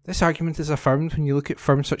 This argument is affirmed when you look at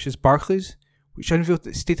firms such as Barclays, which unveiled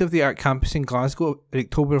its state-of-the-art campus in Glasgow in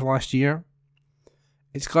October of last year.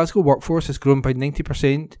 Its Glasgow workforce has grown by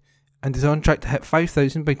 90% and is on track to hit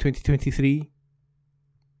 5,000 by 2023.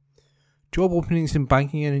 Job openings in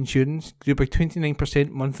banking and insurance grew by 29%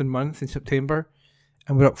 month-on-month in September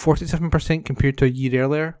and were up 47% compared to a year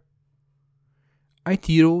earlier. IT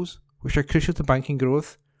roles, which are crucial to banking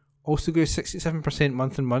growth, also grew 67%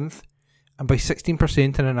 month-on-month and by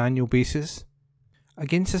 16% on an annual basis.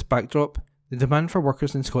 Against this backdrop, the demand for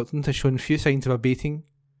workers in Scotland has shown few signs of abating.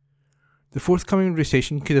 The forthcoming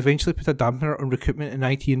recession could eventually put a dampener on recruitment in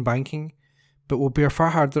IT and banking, but will bear far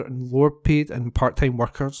harder on lower paid and part-time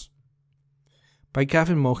workers. By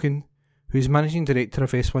Gavin Mochan, who is Managing Director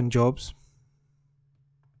of S1 Jobs.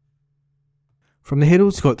 From the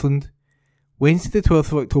Herald Scotland, Wednesday the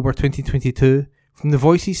 12th of October 2022, from the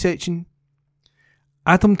Voices section,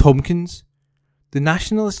 Adam Tompkins, the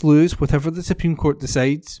Nationalists lose whatever the Supreme Court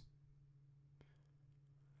decides.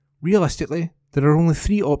 Realistically, there are only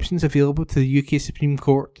three options available to the UK Supreme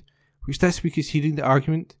Court, which this week is hearing the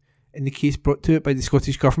argument, in the case brought to it by the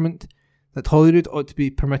Scottish Government, that Holyrood ought to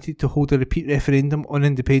be permitted to hold a repeat referendum on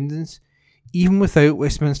independence, even without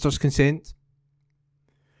Westminster's consent.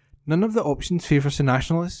 None of the options favours the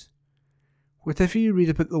Nationalists. Whatever you read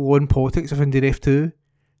about the law and politics of Indy Ref 2,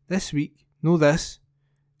 this week, know this,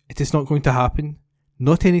 it is not going to happen,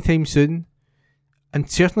 not anytime soon, and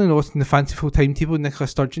certainly not in the fanciful timetable Nicola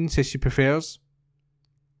Sturgeon says she prefers.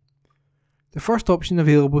 The first option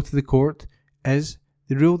available to the court is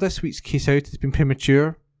the rule this week's case out has been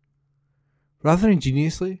premature. Rather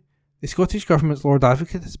ingeniously, the Scottish Government's Lord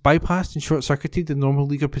Advocate has bypassed and short-circuited the normal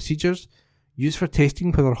legal procedures used for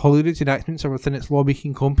testing whether Holyrood's enactments are within its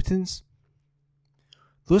lawmaking competence.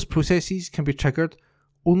 Those processes can be triggered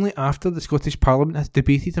only after the Scottish Parliament has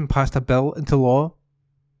debated and passed a bill into law.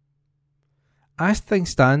 As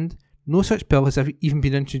things stand, no such bill has ever even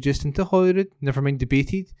been introduced into Holyrood, never mind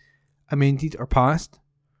debated, amended or passed.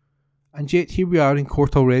 And yet here we are in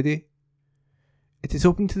court already. It is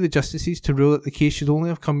open to the justices to rule that the case should only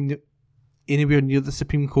have come anywhere near the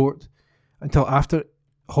Supreme Court until after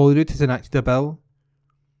Holyrood has enacted a bill.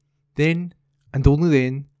 Then, and only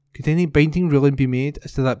then, could any binding ruling be made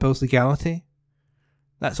as to that bill's legality.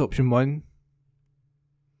 That's option 1.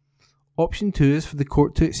 Option 2 is for the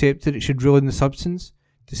court to accept that it should rule in the substance,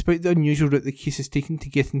 despite the unusual route the case is taken to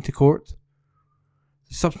get into court.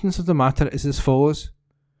 The substance of the matter is as follows.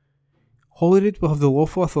 Holyrood will have the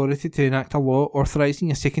lawful authority to enact a law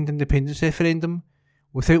authorising a second independence referendum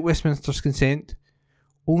without Westminster's consent,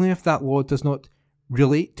 only if that law does not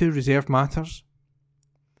relate to reserved matters.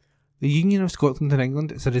 The Union of Scotland and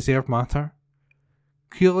England is a reserved matter.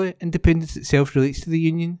 Clearly, independence itself relates to the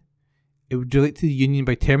Union. It would relate to the Union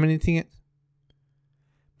by terminating it.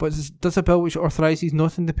 But does a bill which authorises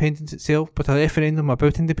not independence itself but a referendum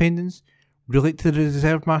about independence relate to the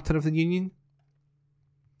reserved matter of the Union?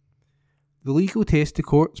 The legal tests the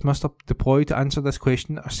courts must deploy to answer this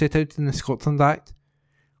question are set out in the Scotland Act.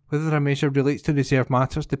 Whether a measure relates to reserved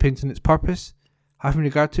matters depends on its purpose, having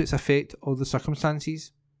regard to its effect or the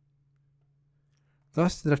circumstances.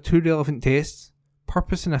 Thus, there are two relevant tests,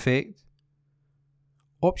 purpose and effect.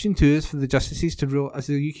 Option 2 is for the justices to rule as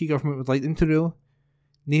the UK Government would like them to rule,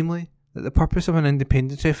 namely, that the purpose of an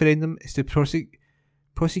independence referendum is to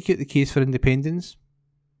prosecute the case for independence,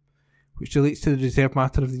 which relates to the reserved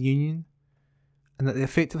matter of the Union, and that the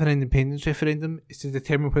effect of an independence referendum is to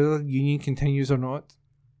determine whether the Union continues or not.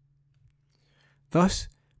 Thus,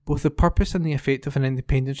 both the purpose and the effect of an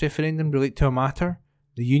independence referendum relate to a matter,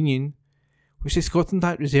 the Union, which the Scotland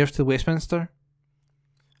Act reserves to Westminster,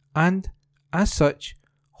 and, as such,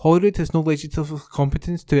 Holyrood has no legislative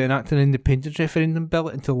competence to enact an independence referendum bill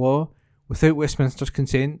into law without Westminster's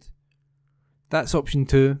consent. That's option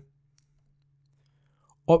 2.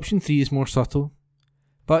 Option 3 is more subtle,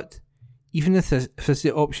 but even if this is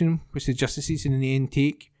the option which the justices in the end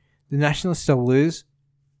take, the Nationalists still lose.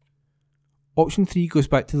 Option 3 goes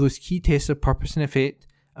back to those key tests of purpose and effect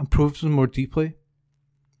and probes them more deeply.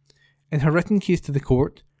 In her written case to the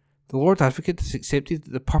court, the Lord Advocate has accepted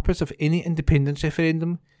that the purpose of any independence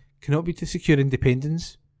referendum cannot be to secure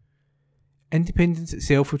independence. Independence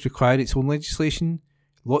itself would require its own legislation,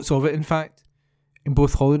 lots of it in fact, in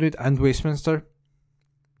both Holyrood and Westminster.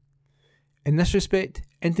 In this respect,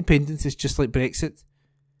 independence is just like Brexit.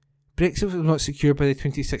 Brexit was not secured by the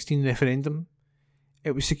 2016 referendum.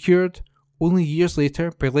 It was secured only years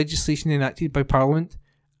later by legislation enacted by Parliament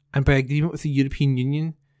and by agreement with the European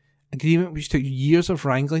Union, agreement which took years of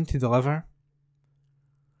wrangling to deliver.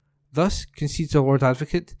 Thus, concedes the Lord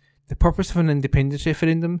Advocate, the purpose of an independence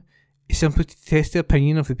referendum is simply to test the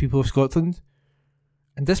opinion of the people of Scotland,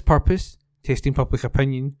 and this purpose, testing public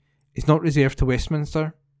opinion, is not reserved to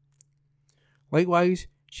Westminster. Likewise,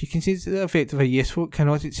 she concedes that the effect of a yes vote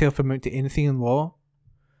cannot itself amount to anything in law.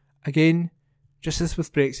 Again, just as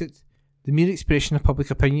with Brexit, the mere expression of public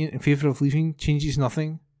opinion in favour of leaving changes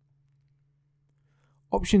nothing.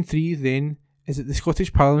 Option 3, then, is that the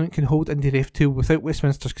Scottish Parliament can hold Indy Ref 2 without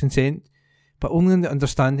Westminster's consent, but only on the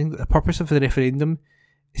understanding that the purpose of the referendum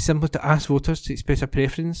is simply to ask voters to express a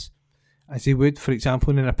preference, as they would, for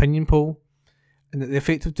example, in an opinion poll, and that the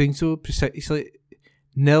effect of doing so precisely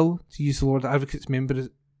nil, to use the Lord Advocate's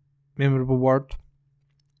memorable word.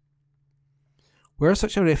 Were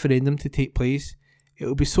such a referendum to take place, it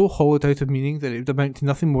would be so hollowed out of meaning that it would amount to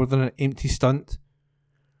nothing more than an empty stunt.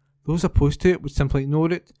 Those opposed to it would simply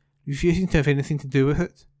ignore it, refusing to have anything to do with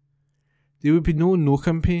it. There would be no no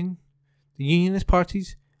campaign. The Unionist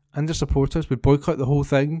parties and their supporters would boycott the whole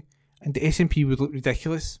thing, and the SNP would look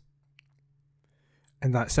ridiculous.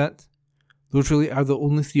 And that's it. Those really are the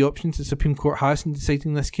only 3 options the Supreme Court has in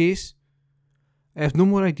deciding this case. I have no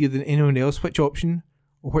more idea than anyone else which option,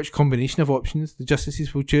 or which combination of options, the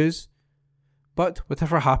justices will choose. But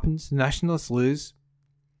whatever happens, the Nationalists lose.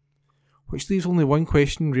 Which leaves only one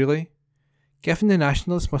question, really. Given the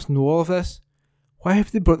Nationalists must know all of this, why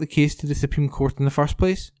have they brought the case to the Supreme Court in the first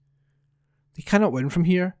place? They cannot win from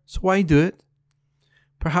here, so why do it?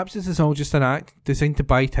 Perhaps this is all just an act designed to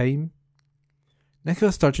buy time.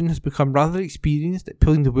 Nicola Sturgeon has become rather experienced at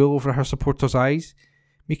pulling the wool over her supporters' eyes,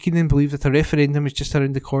 making them believe that a referendum is just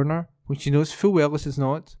around the corner, when she knows full well it is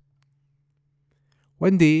not.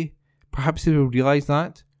 One day, perhaps they will realise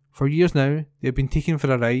that, for years now, they have been taken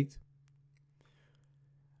for a ride.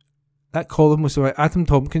 That column was by Adam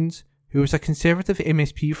Tompkins, who was a Conservative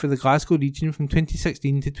MSP for the Glasgow region from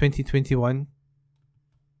 2016 to 2021.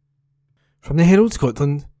 From the Herald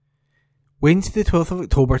Scotland, Wednesday the 12th of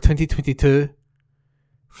October 2022.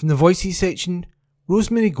 From the Voices section,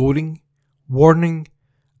 Rosemary Goring, warning,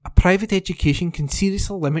 a private education can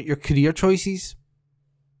seriously limit your career choices.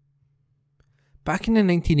 Back in the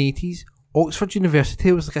 1980s, Oxford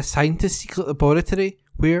University was like a scientist's secret laboratory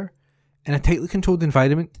where, in a tightly controlled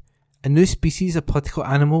environment, a new species of political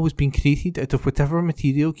animal was being created out of whatever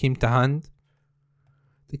material came to hand.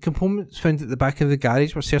 The components found at the back of the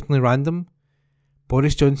garage were certainly random.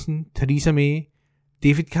 Boris Johnson, Theresa May,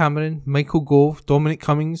 David Cameron, Michael Gove, Dominic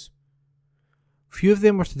Cummings. Few of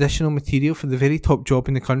them were traditional material for the very top job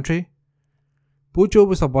in the country. Bojo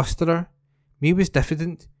was a blusterer, May was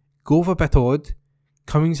diffident, Gove a bit odd,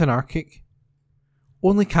 Cummings anarchic.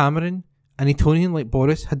 Only Cameron, an Etonian like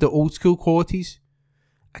Boris, had the old school qualities,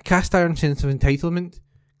 a cast iron sense of entitlement,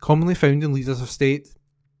 commonly found in leaders of state.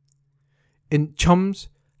 In Chums,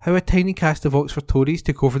 How a Tiny Cast of Oxford Tories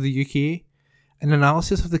Took Over the UK, an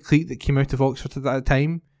analysis of the clique that came out of Oxford at that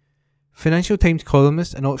time, Financial Times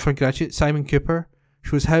columnist and Oxford graduate Simon Cooper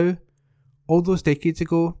shows how, all those decades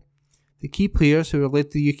ago, the key players who had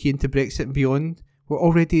led the UK into Brexit and beyond were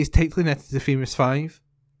already as tightly knit as the famous five.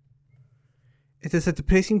 It is a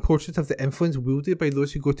depressing portrait of the influence wielded by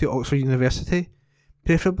those who go to Oxford University,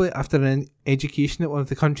 preferably after an education at one of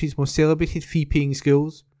the country's most celebrated fee-paying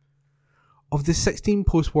schools. Of the 16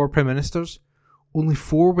 post-war Prime Ministers, only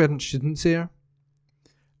 4 weren't students there.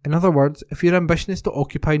 In other words, if your ambition is to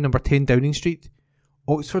occupy number 10 Downing Street,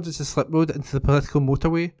 Oxford is the slip road into the political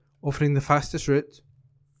motorway, offering the fastest route.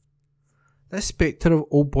 This spectre of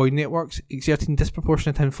old boy networks exerting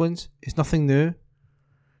disproportionate influence is nothing new.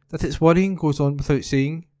 That it's worrying goes on without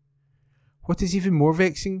saying. What is even more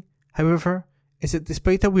vexing, however, is that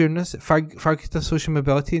despite awareness that targeted social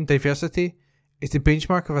mobility and diversity is the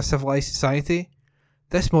benchmark of a civilised society,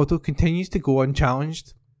 this model continues to go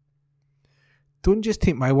unchallenged. Don't just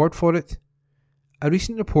take my word for it. A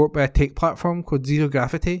recent report by a tech platform called Zero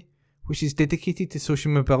Gravity, which is dedicated to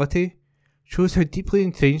social mobility, shows how deeply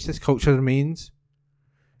entrenched this culture remains.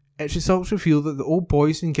 Its results reveal that the old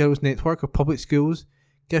boys and girls network of public schools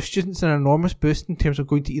give students an enormous boost in terms of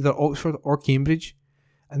going to either Oxford or Cambridge,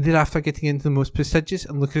 and thereafter getting into the most prestigious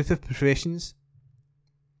and lucrative professions.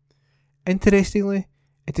 Interestingly,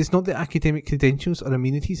 it is not the academic credentials or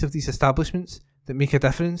amenities of these establishments that make a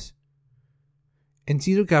difference. In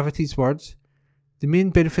Zero Gravity's words, the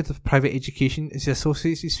main benefit of private education is the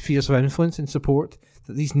associated spheres of influence and support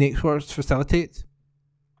that these networks facilitate.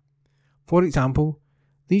 For example,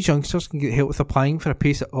 these youngsters can get help with applying for a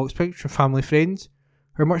place at Oxbridge from family friends,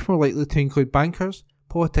 who are much more likely to include bankers,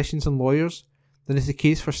 politicians and lawyers than is the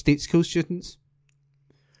case for state school students.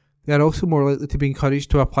 They are also more likely to be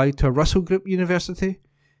encouraged to apply to a Russell Group university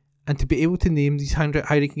and to be able to name these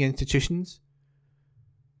high-ranking institutions.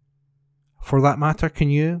 For that matter, can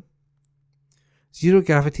you? Zero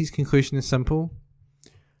Gravity's conclusion is simple.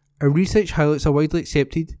 Our research highlights a widely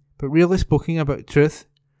accepted but rarely spoken about truth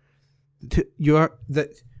that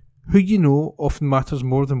who you know often matters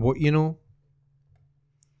more than what you know.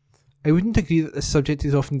 I wouldn't agree that this subject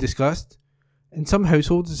is often discussed. In some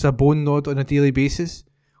households it's a bone nod on a daily basis,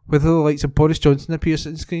 whether the likes of Boris Johnson appears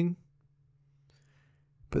on screen.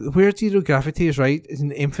 But where Zero Gravity is right is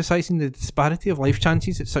in emphasising the disparity of life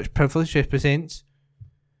chances that such privilege represents.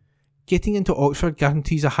 Getting into Oxford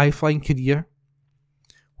guarantees a high-flying career.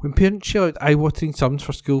 When parents shell out eye-watering sums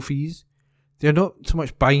for school fees, they are not so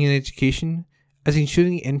much buying an education as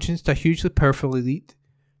ensuring entrance to a hugely powerful elite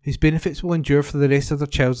whose benefits will endure for the rest of their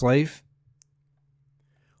child's life.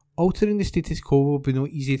 Altering the status quo will be no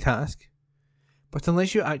easy task, but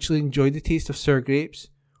unless you actually enjoy the taste of sour grapes,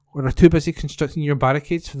 or are too busy constructing your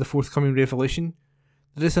barricades for the forthcoming revolution,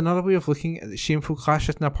 there is another way of looking at the shameful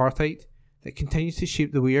class-ridden apartheid that continues to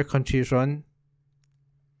shape the way our country is run.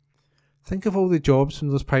 Think of all the jobs from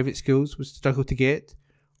those private schools would struggle to get,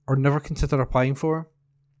 or never consider applying for.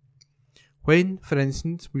 When, for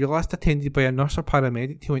instance, were you last attended by a nurse or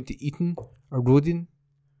paramedic who went to Eton or Rodin?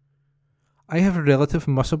 I have a relative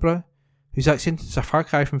in Musselburgh whose accent is a far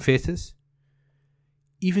cry from Fetis.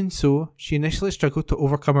 Even so, she initially struggled to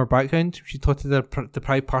overcome her background when she taught at the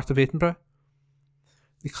deprived part of Edinburgh.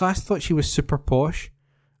 The class thought she was super posh,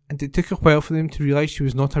 and it took a while for them to realise she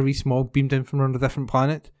was not a Rees-Mogg beamed in from on a different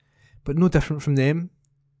planet, but no different from them.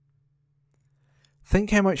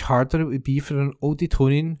 Think how much harder it would be for an old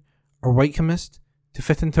Etonian or Wycombeist to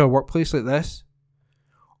fit into a workplace like this,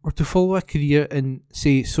 or to follow a career in,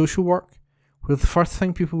 say, social work, where the first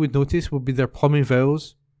thing people would notice would be their plummy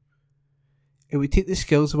vowels. It would take the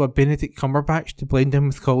skills of a Benedict Cumberbatch to blend in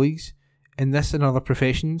with colleagues in this and other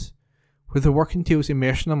professions, where the work entails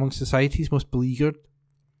immersion among society's most beleaguered,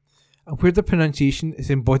 and where the pronunciation is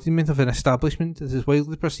the embodiment of an establishment that is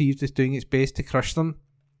widely perceived as doing its best to crush them.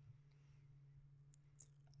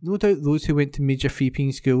 No doubt those who went to major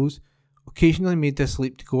fee-paying schools occasionally made this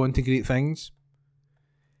leap to go on to great things,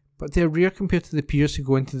 but they are rare compared to the peers who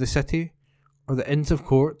go into the city, or the Inns of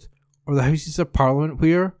Court, or the Houses of Parliament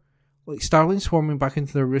where, like starlings swarming back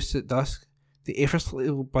into their roosts at dusk, they effortlessly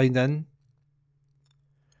blend in.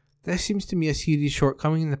 This seems to me a serious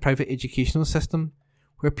shortcoming in the private educational system,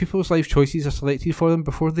 where people's life choices are selected for them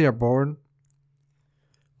before they are born.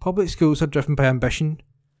 Public schools are driven by ambition,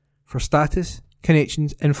 for status,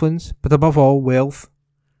 connections, influence, but above all, wealth.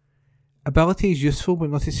 Ability is useful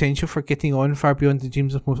but not essential for getting on far beyond the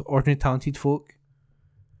dreams of most ordinary talented folk.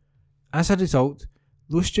 As a result,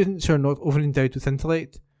 those students who are not over-endowed with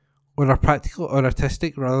intellect, or are practical or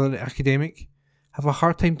artistic rather than academic, have a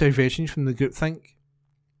hard time diverging from the groupthink.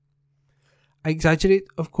 I exaggerate,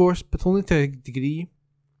 of course, but only to a degree.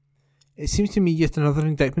 It seems to me yet another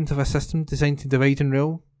indictment of a system designed to divide and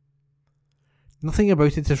rule. Nothing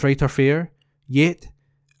about it is right or fair, yet,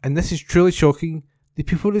 and this is truly shocking, the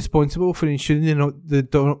people responsible for ensuring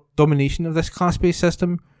the domination of this class-based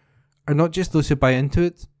system are not just those who buy into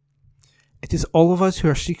it. It is all of us who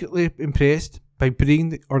are secretly impressed by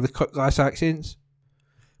breeding or the cut-glass accents,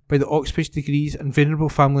 by the Oxbridge degrees and venerable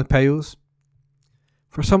family piles.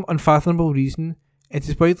 For some unfathomable reason, it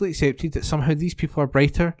is widely accepted that somehow these people are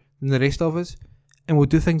brighter than the rest of us and will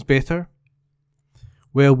do things better.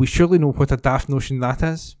 Well, we surely know what a daft notion that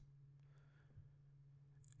is.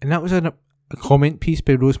 And that was a comment piece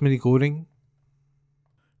by Rosemary Goring.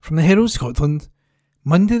 From the Herald Scotland,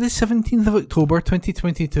 Monday the 17th of October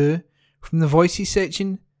 2022, from the Voices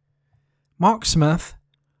section, Mark Smith,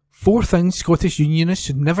 4 things Scottish Unionists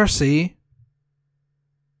should never say.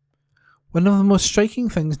 One of the most striking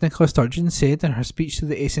things Nicola Sturgeon said in her speech to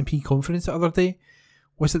the SNP conference the other day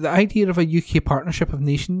was that the idea of a UK partnership of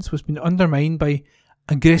nations was being undermined by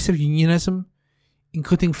aggressive unionism,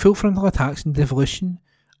 including full frontal attacks and devolution,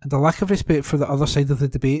 and a lack of respect for the other side of the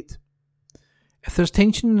debate. If there's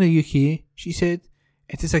tension in the UK, she said,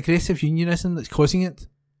 it is aggressive unionism that's causing it.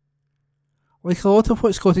 Like a lot of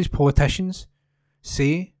what Scottish politicians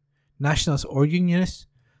say, nationalists or unionists,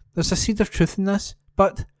 there's a seed of truth in this,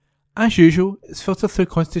 but, as usual, it's filtered through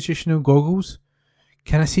constitutional goggles.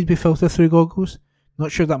 Can a seed be filtered through goggles?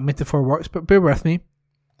 Not sure that metaphor works, but bear with me.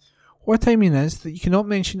 What I mean is that you cannot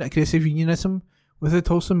mention aggressive unionism without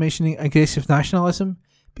also mentioning aggressive nationalism,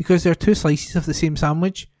 because they are two slices of the same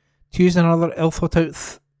sandwich, to use another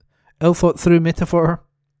ill-thought through metaphor.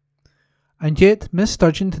 And yet, Miss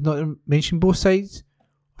Sturgeon did not mention both sides.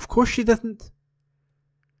 Of course she didn't.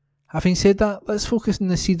 Having said that, let's focus on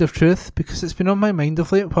the seed of truth, because it's been on my mind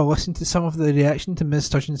of late while listening to some of the reaction to Miss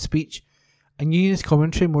Sturgeon's speech and unionist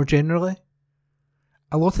commentary more generally.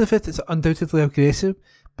 A lot of it is undoubtedly aggressive,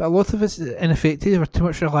 but a lot of it is ineffective or too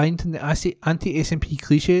much reliant on the anti-SNP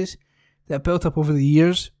cliches that have built up over the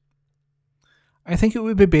years. I think it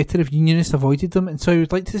would be better if unionists avoided them, and so I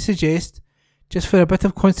would like to suggest, just for a bit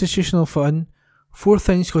of constitutional fun, 4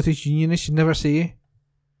 things Scottish unionists should never say.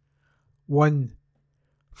 1.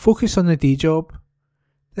 Focus on the day job.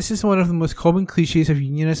 This is one of the most common cliches of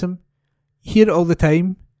unionism. You hear it all the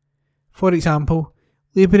time. For example,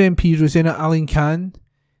 Labour MP Rosanna Allen-Cann.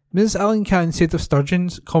 Ms Allen-Cann said of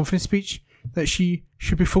Sturgeon's conference speech that she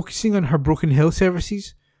should be focusing on her broken health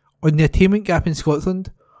services, on the attainment gap in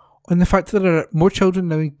Scotland, on the fact that there are more children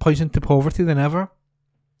now plunged into poverty than ever.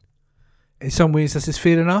 In some ways this is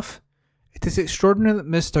fair enough. It is extraordinary that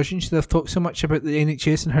Ms Sturgeon should have talked so much about the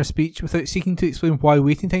NHS in her speech without seeking to explain why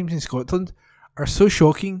waiting times in Scotland are so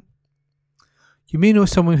shocking. You may know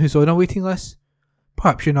someone who's on a waiting list.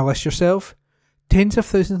 Perhaps you're on a list yourself. Tens of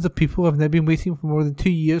thousands of people have now been waiting for more than 2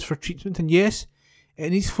 years for treatment, and yes, it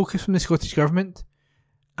needs focus from the Scottish Government.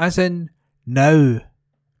 As in, now.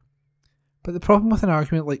 But the problem with an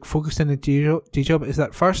argument like focus on the day job is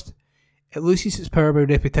that first, it loses its power by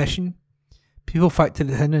repetition. People factor it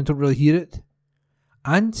in and don't really hear it.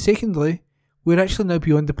 And secondly, we're actually now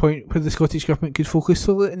beyond the point where the Scottish Government could focus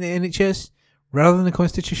solely on the NHS rather than the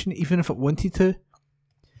Constitution, even if it wanted to.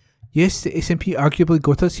 Yes, the SNP arguably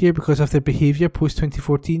got us here because of their behaviour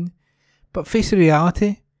post-2014, but face the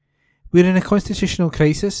reality. We're in a constitutional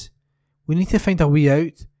crisis. We need to find a way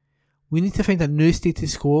out. We need to find a new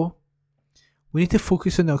status quo. We need to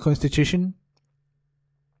focus on our Constitution.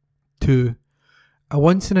 2. A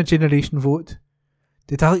once-in-a-generation vote.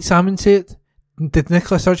 Did Alex Salmond say it? Did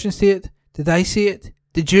Nicola Sturgeon say it? Did I say it?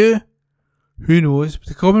 Did you? Who knows, but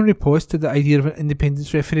the common riposte to the idea of an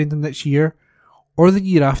independence referendum next year, or the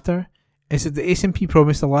year after, is that the SNP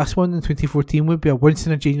promised the last one in 2014 would be a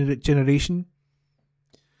once-in-a-generation.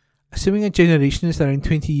 Assuming a generation is around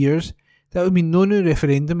 20 years, that would mean no new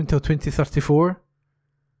referendum until 2034.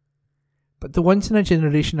 But the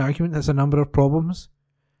once-in-a-generation argument has a number of problems.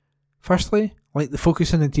 Firstly, like the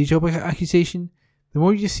focus on the day job accusation, the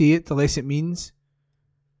more you say it, the less it means.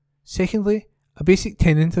 Secondly, a basic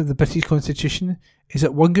tenet of the British Constitution is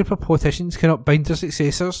that one group of politicians cannot bind their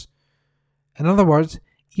successors. In other words,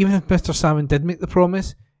 even if Mr Salmond did make the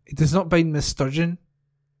promise, it does not bind Miss Sturgeon.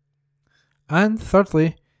 And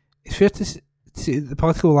thirdly, it's fair to say that the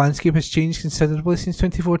political landscape has changed considerably since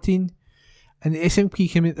 2014, and the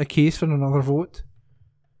SNP can make their case for another vote.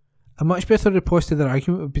 A much better riposte to their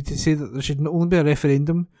argument would be to say that there should only be a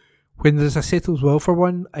referendum when there is a settled will for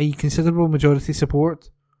one, i.e. considerable majority support.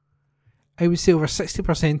 I would say over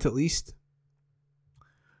 60% at least.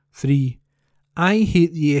 3. I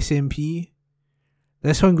hate the SNP.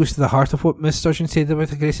 This one goes to the heart of what Miss Sturgeon said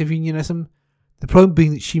about aggressive unionism, the problem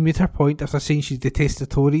being that she made her point after saying she detests the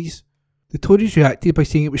Tories. The Tories reacted by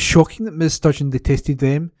saying it was shocking that Miss Sturgeon detested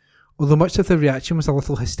them, although much of their reaction was a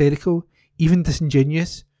little hysterical, even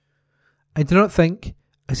disingenuous. I do not think,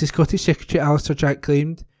 as the Scottish Secretary Alistair Jack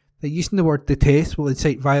claimed, that using the word detest will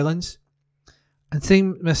incite violence, and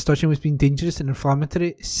saying Miss Sturgeon was being dangerous and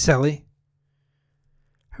inflammatory is silly.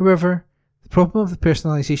 However, the problem of the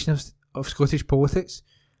personalisation of Scottish politics,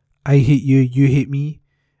 I hate you, you hate me,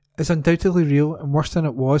 is undoubtedly real and worse than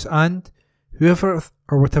it was, and, whoever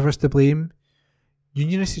or whatever is to blame,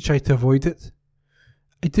 unionists should try to avoid it.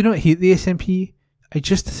 I do not hate the SNP, I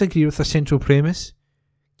just disagree with the central premise.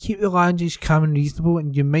 Keep the language calm and reasonable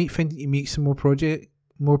and you might find that you make some more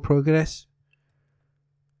progress.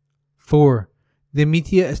 4. The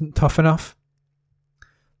media isn't tough enough.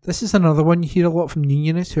 This is another one you hear a lot from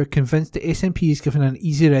unionists who are convinced the SNP is given an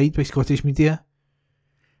easy ride by Scottish media.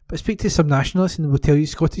 But speak to some nationalists and they will tell you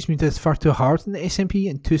Scottish media is far too hard on the SNP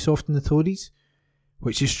and too soft on the Tories.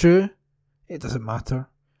 Which is true? It doesn't matter.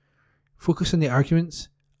 Focus on the arguments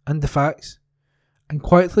and the facts, and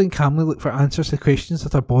quietly and calmly look for answers to questions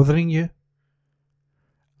that are bothering you.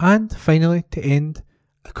 And finally, to end,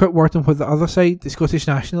 a quick word on what the other side, the Scottish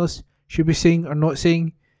nationalists, should be saying or not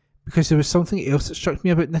saying, because there was something else that struck me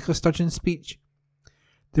about Nicola Sturgeon's speech.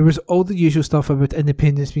 There was all the usual stuff about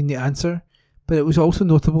independence being the answer, but it was also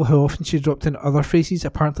notable how often she dropped in other phrases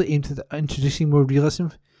apparently aimed at introducing more realism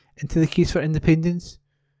into the case for independence.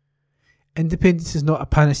 Independence is not a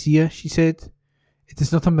panacea, she said. It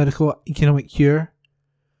is not a miracle economic cure.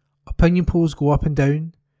 Opinion polls go up and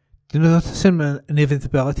down. Do not notice an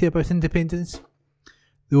inevitability about independence.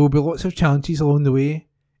 There will be lots of challenges along the way,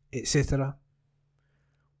 etc.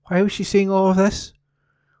 Why was she saying all of this?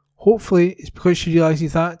 Hopefully it's because she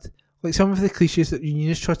realises that, like some of the cliches that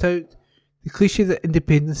unionists trot out, the cliche that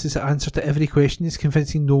independence is the answer to every question is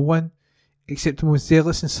convincing no one, except the most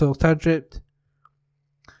zealous and solitary-dripped.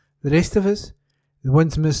 The rest of us, the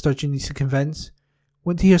ones Ms Sturgeon needs to convince,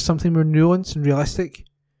 want to hear something more nuanced and realistic.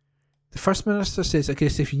 The First Minister says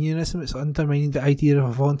aggressive unionism is undermining the idea of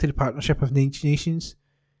a voluntary partnership of nations,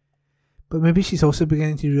 but maybe she's also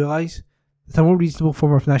beginning to realise that a more reasonable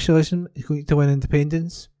form of nationalism is going to win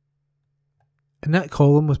independence. And that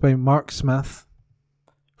column was by Mark Smith.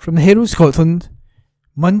 From the Herald Scotland,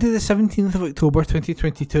 Monday the 17th of October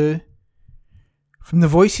 2022. From the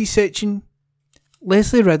Voices section,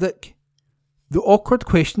 Leslie Riddick, the awkward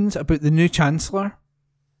questions about the new Chancellor.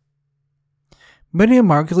 Miriam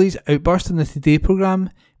Margolyes's outburst in the Today programme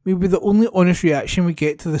may be the only honest reaction we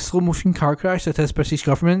get to the slow-motion car crash that is British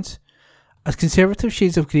government, as conservative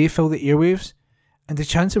shades of grey fill the airwaves, and the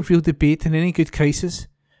chance of real debate in any good crisis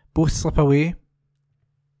both slip away.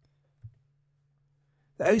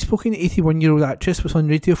 The outspoken 81-year-old actress was on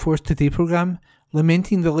Radio 4's Today programme,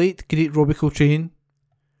 lamenting the late, great Robbie Coltrane.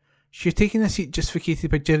 She had taken a seat just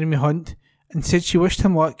vacated by Jeremy Hunt, and said she wished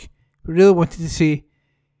him luck, but really wanted to say,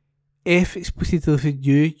 F explicit deleted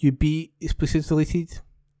you B explicit deleted.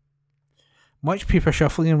 Much paper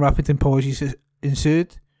shuffling and rapid apologies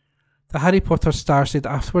ensued. The Harry Potter star said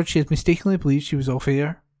afterwards she had mistakenly believed she was off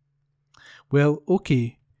air. Well,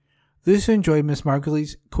 okay. Those who enjoy Miss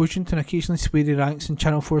Margolyes's cogent and occasionally sweary ranks in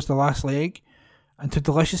Channel 4's The Last Leg, and to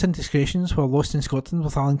delicious indiscretions while lost in Scotland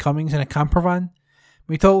with Alan Cummings in a camper van,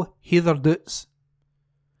 might all hear their doots.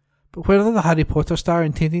 But whether the Harry Potter star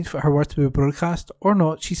intended for her words to be broadcast or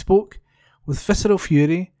not, she spoke, with visceral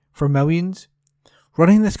fury, for millions.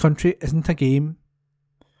 Running this country isn't a game.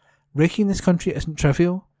 Wrecking this country isn't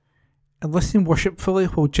trivial. And listening worshipfully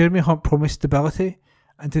while Jeremy Hunt promised stability,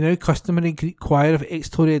 and the now customary Greek choir of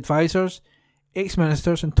ex-Tory advisers,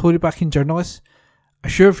 ex-ministers and Tory-backing journalists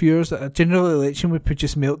assure viewers that a general election would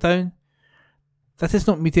produce meltdown. That is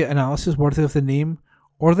not media analysis worthy of the name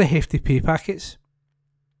or the hefty pay packets.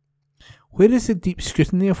 Where is the deep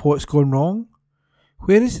scrutiny of what's gone wrong?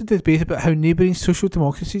 Where is the debate about how neighbouring social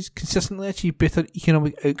democracies consistently achieve better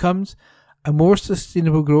economic outcomes and more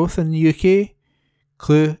sustainable growth in the UK?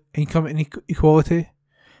 Clue, income inequality.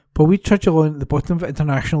 But we trudge along at the bottom of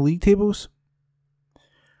international league tables.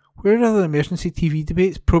 Where are the emergency TV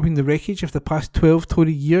debates probing the wreckage of the past 12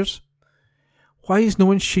 Tory years? Why is no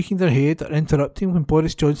one shaking their head or interrupting when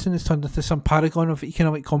Boris Johnson is turned into some paragon of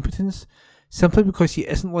economic competence, simply because he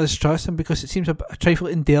isn't Liz Truss and because it seems a trifle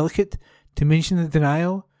indelicate to mention the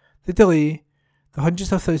denial, the delay, the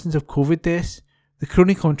hundreds of thousands of COVID deaths, the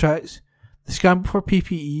crony contracts, the scramble for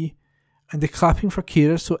PPE, and the clapping for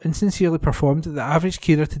carers so insincerely performed that the average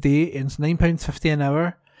carer today earns £9.50 an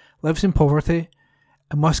hour, lives in poverty,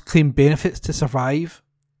 and must claim benefits to survive.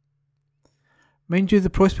 Mind you, the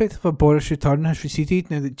prospect of a Boris return has receded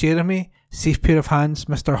now that Jeremy, safe pair of hands,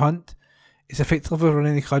 Mr. Hunt, is effectively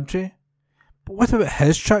running the country. But what about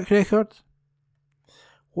his track record?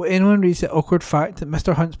 Will anyone raise the awkward fact that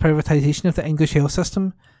Mr. Hunt's privatisation of the English health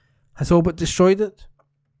system has all but destroyed it?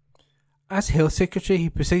 As Health Secretary, he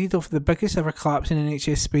presided over the biggest ever collapse in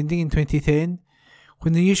NHS spending in 2010,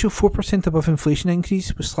 when the usual 4% above inflation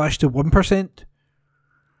increase was slashed to 1%.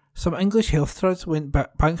 Some English health trusts went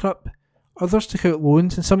bankrupt, others took out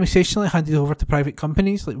loans, and some essentially handed over to private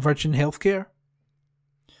companies like Virgin Healthcare.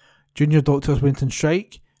 Junior doctors went on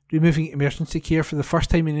strike, removing emergency care for the first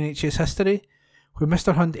time in NHS history, where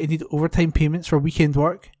Mr. Hunt ended overtime payments for weekend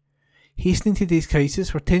work, hastening today's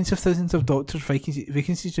crisis where tens of thousands of doctors'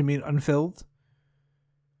 vacancies remain unfilled.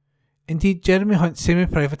 Indeed, Jeremy Hunt's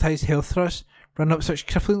semi-privatised health trust ran up such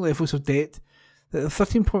crippling levels of debt that the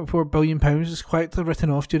 £13.4 billion was quietly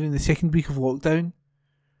written off during the second week of lockdown.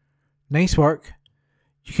 Nice work.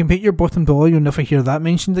 You can bet your bottom dollar you'll never hear that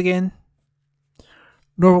mentioned again.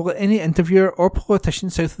 Nor will any interviewer or politician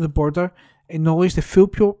south of the border acknowledged the fuel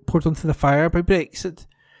poured onto the fire by Brexit,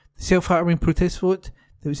 the self-harming protest vote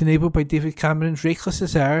that was enabled by David Cameron's reckless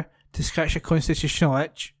desire to scratch a constitutional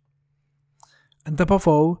itch. And above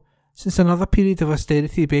all, since another period of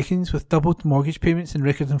austerity beckons with doubled mortgage payments and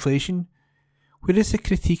record inflation, where is the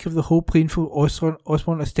critique of the whole painful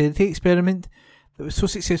Osborne austerity experiment that was so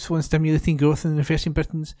successful in stimulating growth and reversing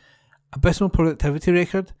Britain's abysmal productivity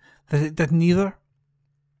record that it did neither?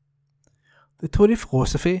 The Tory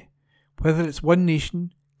philosophy, whether it's one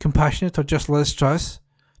nation, compassionate or just Liz Truss,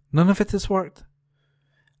 none of it has worked.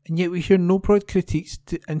 And yet we hear no broad critiques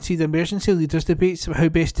and see the emergency leaders' debates about how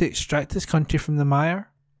best to extract this country from the mire.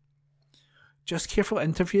 Just careful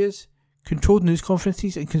interviews, controlled news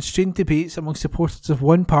conferences and constrained debates among supporters of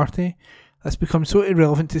one party that's become so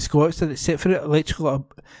irrelevant to Scots that it's set for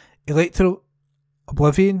electoral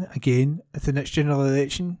oblivion again at the next general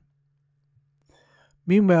election.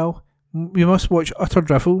 Meanwhile, we must watch utter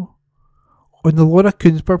drivel. On the Laura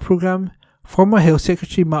Kuenssberg programme, former Health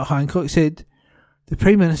Secretary Matt Hancock said, "The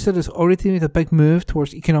Prime Minister has already made a big move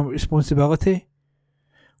towards economic responsibility."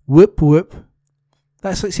 Whoop whoop.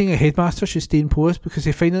 That's like saying a headmaster should stay in post because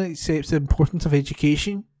he finally accepts the importance of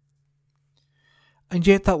education. And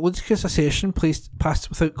yet that ludicrous assertion passed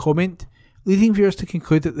without comment, leading viewers to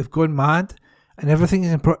conclude that they've gone mad and everything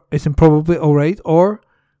is improbably alright, or,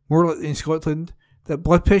 more likely in Scotland, that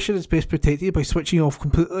blood pressure is best protected by switching off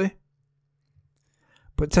completely.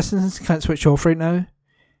 But citizens can't switch off right now.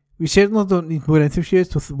 We certainly don't need more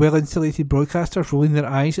interviews with well-insulated broadcasters rolling their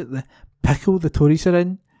eyes at the pickle the Tories are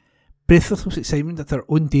in, breathless with excitement at their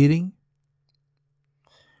own daring.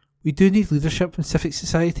 We do need leadership from civic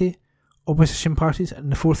society, opposition parties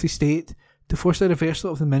and the Fourth Estate to force a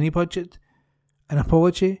reversal of the mini-budget, an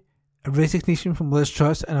apology, a resignation from Liz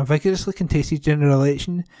Truss and a vigorously contested general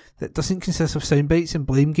election that doesn't consist of soundbites and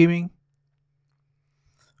blame gaming.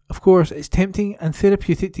 Of course, it's tempting and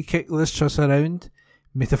therapeutic to kick Liz Truss around,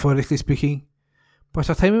 metaphorically speaking, but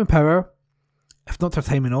her time in power, if not her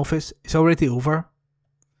time in office, is already over.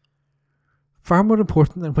 Far more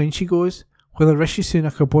important than when she goes, whether Rishi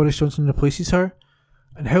Sunak or Boris Johnson replaces her,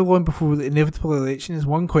 and how long before the inevitable election is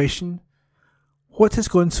one question: what has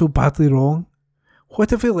gone so badly wrong?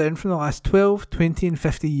 What have we learned from the last 12, 20 and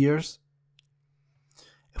 50 years?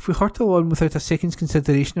 If we hurtle on without a second's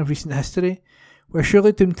consideration of recent history, we're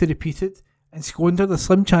surely doomed to repeat it and squander the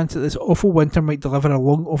slim chance that this awful winter might deliver a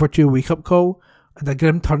long overdue wake-up call and a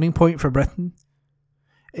grim turning point for Britain.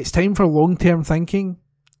 It's time for long-term thinking.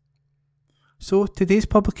 So, today's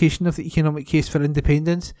publication of the Economic Case for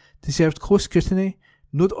Independence deserved close scrutiny,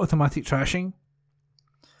 not automatic trashing.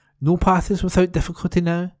 No path is without difficulty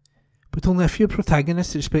now, but only a few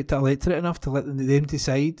protagonists respect the electorate enough to let them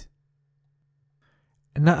decide.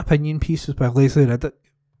 And that opinion piece was by Leslie Riddick.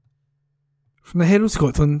 From the Herald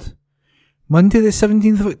Scotland, Monday the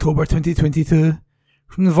 17th of October 2022,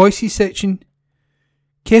 from the Voices section,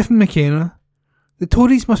 Kevin McKenna, the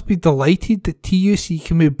Tories must be delighted that TUC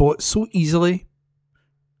can be bought so easily.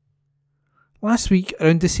 Last week,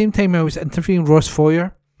 around the same time I was interviewing Ross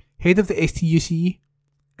Foyer, head of the STUC,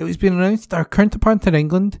 it was being announced that our counterpart in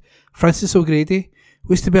England, Frances O'Grady,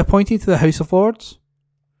 was to be appointed to the House of Lords.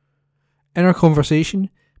 In our conversation,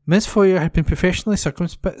 Ms Foyer had been professionally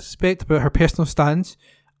circumspect about her personal stance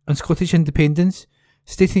on Scottish independence,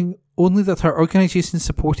 stating only that her organisation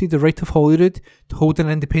supported the right of Holyrood to hold an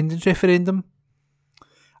independence referendum,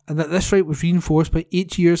 and that this right was reinforced by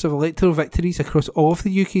 8 years of electoral victories across all of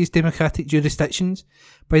the UK's democratic jurisdictions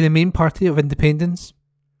by the main party of independence.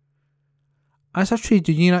 As a trade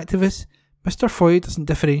union activist, Mr Foy doesn't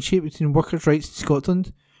differentiate between workers' rights in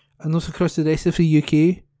Scotland and those across the rest of the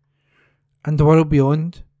UK and the world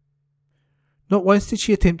beyond. Not once did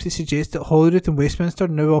she attempt to suggest that Holyrood and Westminster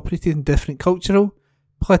now operated in different cultural,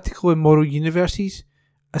 political and moral universes,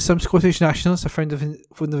 as some Scottish nationalists are fond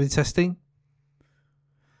of insisting.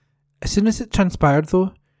 As soon as it transpired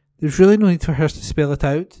though, there's really no need for her to spell it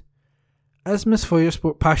out. As Miss Foyer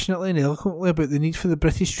spoke passionately and eloquently about the need for the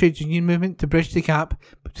British trade union movement to bridge the gap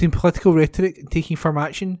between political rhetoric and taking firm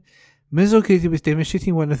action, Ms O'Grady was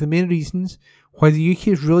demonstrating one of the main reasons why the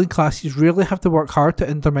UK's ruling classes rarely have to work hard to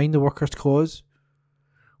undermine the workers' cause.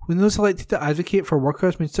 When those elected to advocate for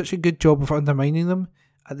workers made such a good job of undermining them,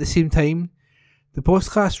 at the same time, the boss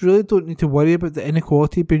class really don't need to worry about the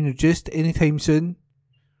inequality being reduced anytime soon.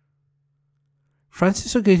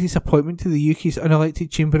 Frances O'Grady's appointment to the UK's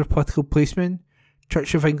unelected Chamber of Political Placemen,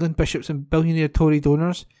 Church of England bishops and billionaire Tory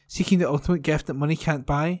donors seeking the ultimate gift that money can't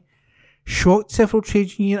buy, shocked several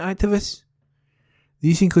trade union activists.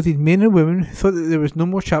 These included men and women who thought that there was no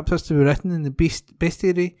more chapters to be written in the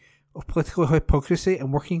bestiary of political hypocrisy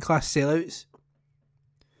and working class sellouts.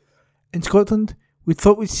 In Scotland, we'd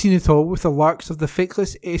thought we'd seen it all with the larks of the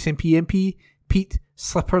feckless SNP MP, Pete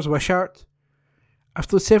Slippers Wishart.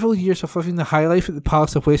 After several years of living the high life at the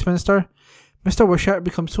Palace of Westminster, Mr. Wishart had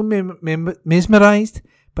become so mesmerised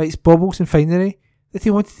by its baubles and finery that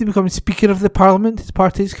he wanted to become Speaker of the Parliament his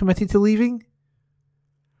party is committed to leaving.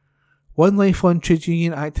 One lifelong trade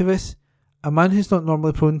union activist, a man who's not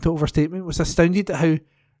normally prone to overstatement, was astounded at how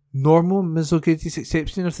normal Ms. O'Grady's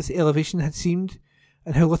acceptance of this elevation had seemed,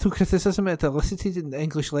 and how little criticism it had elicited in the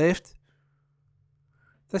English left.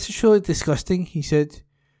 "This is surely disgusting," he said.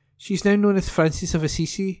 "She's now known as Frances of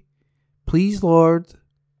Assisi. Please, Lord."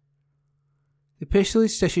 The press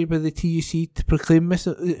release issued by the TUC to proclaim Miss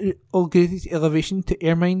O'Grady's elevation to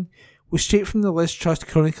ermine was straight from the Liz Truss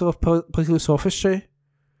Chronicle of Political Sophistry.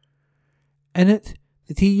 In it,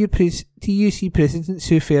 the TUC President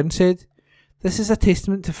Sue Fern said, "This is a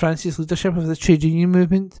testament to France's leadership of the trade union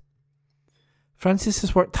movement. Frances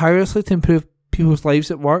has worked tirelessly to improve people's lives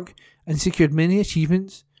at work and secured many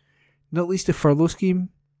achievements, not least the furlough scheme.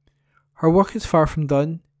 Her work is far from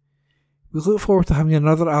done. We look forward to having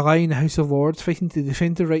another ally in the House of Lords fighting to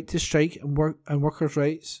defend the right to strike and workers'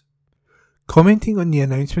 rights." Commenting on the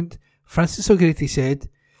announcement, Frances O'Grady said,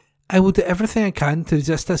 "I will do everything I can to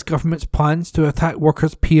resist this government's plans to attack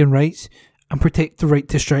workers' pay and rights and protect the right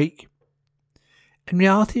to strike." In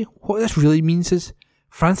reality, what this really means is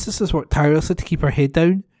Frances has worked tirelessly to keep her head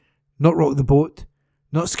down, not rock the boat,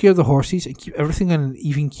 not scare the horses, and keep everything on an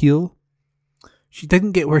even keel. She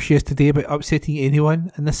didn't get where she is today by upsetting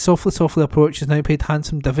anyone, and this softly approach has now paid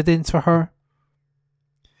handsome dividends for her.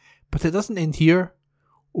 But it doesn't end here.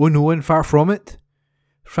 Oh no, and far from it.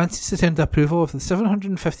 Frances has earned the approval of the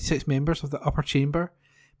 756 members of the upper chamber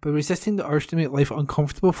by resisting the urge to make life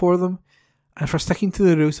uncomfortable for them, and for sticking to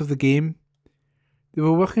the rules of the game. They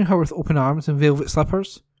will welcome her with open arms and velvet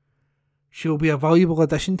slippers. She will be a valuable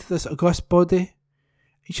addition to this august body,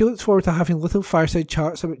 and she looks forward to having little fireside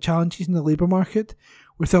chats about challenges in the labour market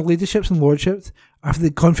with their ladyships and lordships after the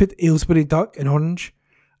confit Aylesbury duck and orange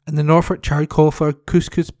and the Norfolk charred cauliflower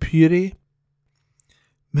couscous puree.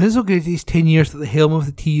 Ms. O'Grady's 10 years at the helm of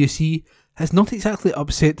the TUC has not exactly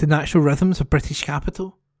upset the natural rhythms of British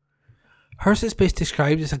capital. Hers is best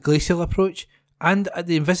described as a glacial approach, and at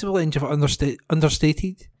the invisible edge of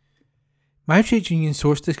understated. My trade union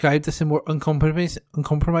source described this in more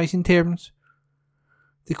uncompromising terms.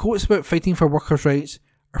 "The quotes about fighting for workers' rights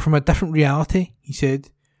are from a different reality," he said.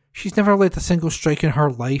 "She's never led a single strike in her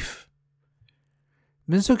life."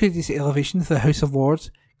 Ms. O'Grady's elevation to the House of Lords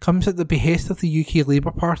comes at the behest of the UK Labour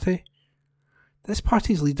Party. This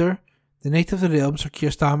party's leader, the Knight of the Realm Sir Keir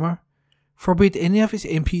Starmer, forbade any of his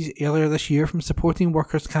MPs earlier this year from supporting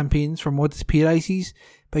workers' campaigns for modest pay rises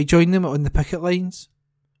by joining them on the picket lines.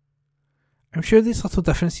 I'm sure these little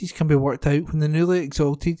differences can be worked out when the newly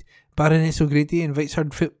exalted Baroness O'Grady invites her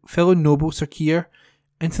fellow noble Sir Keir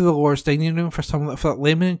into the Lord's dining room for some of that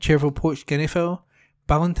lemon and chervil poached guinea fowl,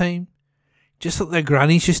 Ballantine, just like their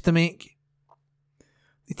grannies used to make.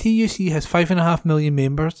 The TUC has 5.5 million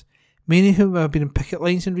members, many of whom have been in picket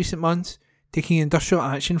lines in recent months, taking industrial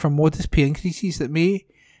action for modest pay increases that may,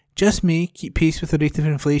 just may, keep pace with the rate of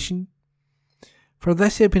inflation. For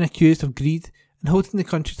this they have been accused of greed and holding the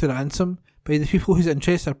country to ransom by the people whose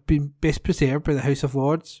interests are being best preserved by the House of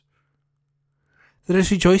Lords. There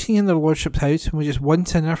is rejoicing in their Lordship's house when just one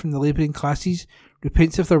sinner from the labouring classes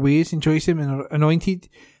repents of their ways and joins them in an anointed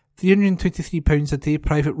 £323 a day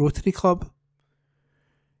private Rotary Club.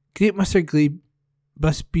 Great must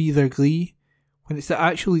be their glee when it's the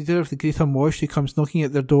actual leader of the Great Unwashed who comes knocking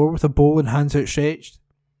at their door with a bowl and hands outstretched.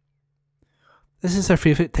 This is their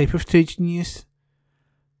favourite type of trade unionist.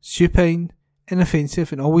 Supine,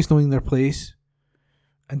 inoffensive, and always knowing their place.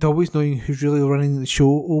 And always knowing who's really running the show,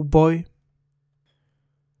 old boy.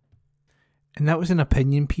 And that was an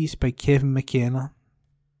opinion piece by Kevin McKenna.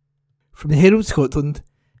 From the Herald Scotland,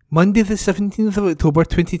 Monday the 17th of October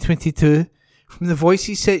 2022, from the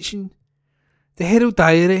Voices section, the Herald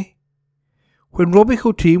Diary. When Robbie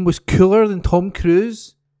Coltrane was cooler than Tom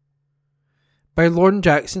Cruise, by Lorne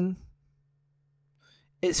Jackson.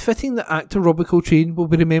 It's fitting that actor Robbie Coltrane will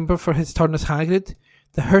be remembered for his turn as Hagrid,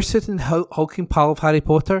 the hirsute and hulking pal of Harry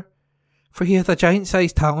Potter, for he had a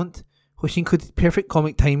giant-sized talent, which included perfect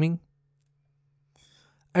comic timing.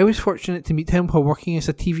 I was fortunate to meet him while working as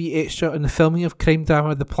a TV extra on the filming of crime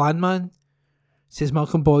drama The Plan Man, says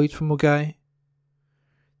Malcolm Boyd from Mogai.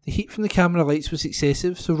 The heat from the camera lights was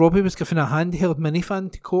excessive, so Robbie was given a handheld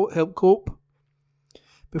minifan to help cope.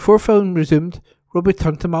 Before film resumed, Robbie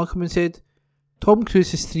turned to Malcolm and said, "Tom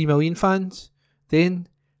Cruise has 3 million fans." Then,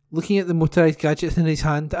 looking at the motorised gadget in his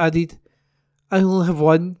hand, added, "I only have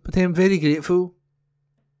one, but I am very grateful."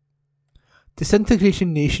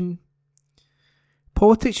 Disintegration Nation.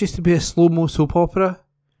 Politics used to be a slow-mo soap opera.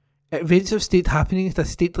 Events of state happening at a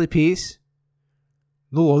stately pace.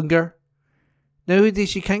 No longer.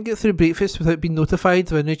 Nowadays you can't get through breakfast without being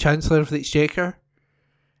notified of a new Chancellor of the Exchequer.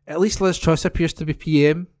 At least Liz Truss appears to be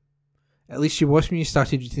PM. At least she was when you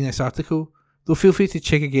started reading this article, though feel free to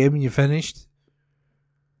check again when you've finished.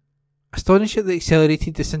 Astonished at the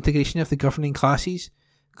accelerated disintegration of the governing classes,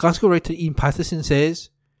 Glasgow writer Ian Pattison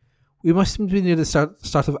says, "We must be near the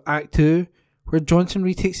start of Act 2, where Johnson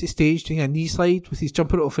retakes the stage doing a knee slide with his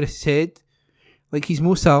jumper over his head, like he's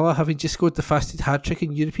Mo Salah having just scored the fastest hat-trick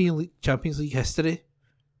in European Champions League history."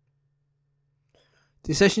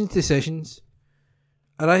 Decisions.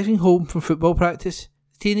 Arriving home from football practice,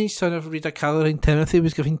 the teenage son of Rita Caroline Timothy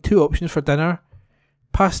was given two options for dinner: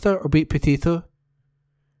 pasta or baked potato.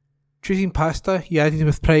 Choosing pasta, he added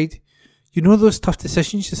with pride, "You know those tough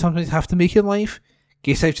decisions you sometimes have to make in life?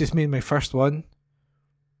 Guess I've just made my first one."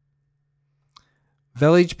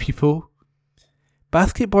 Village People.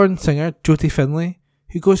 Bathgate-born singer Jodie Finlay,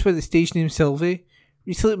 who goes by the stage name Sylvie,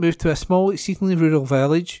 recently moved to a small, exceedingly rural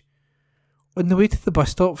village. On the way to the bus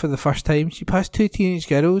stop for the first time, she passed two teenage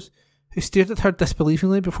girls who stared at her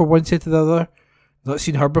disbelievingly before one said to the other, "Not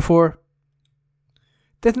seen her before."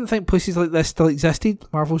 "Didn't think places like this still existed,"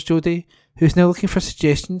 marvels Jodie, who is now looking for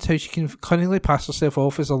suggestions how she can cunningly pass herself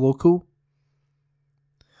off as a local.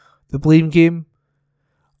 The Blame Game.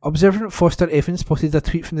 Observant Foster Evans spotted a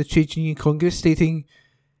tweet from the Trade Union Congress stating,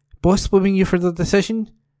 "Boss blaming you for the decision?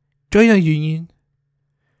 Join a union."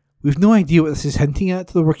 We've no idea what this is hinting at,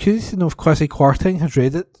 though we're curious to know if Kwasi Kwarteng has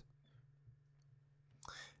read it.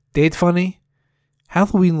 Dead funny.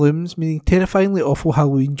 Halloween looms, meaning terrifyingly awful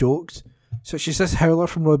Halloween jokes, such as this howler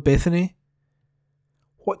from Rod Bethany.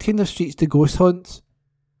 What kind of streets do ghosts haunt?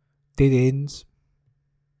 Dead ends.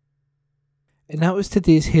 And that was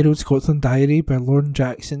today's Herald Scotland Diary by Lauren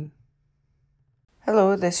Jackson.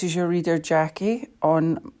 Hello, this is your reader Jackie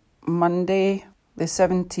on Monday the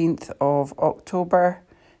 17th of October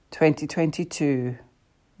 2022.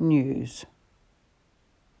 News.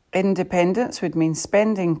 Independence would mean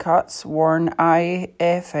spending cuts, warn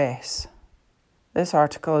IFS. This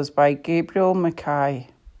article is by Gabriel Mackay.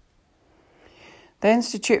 The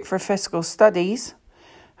Institute for Fiscal Studies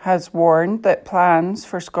has warned that plans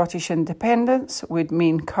for Scottish independence would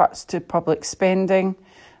mean cuts to public spending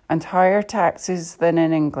and higher taxes than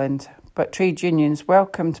in England, but trade unions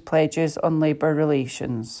welcomed pledges on labour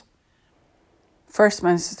relations. First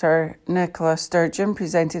Minister Nicola Sturgeon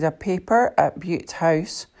presented a paper at Bute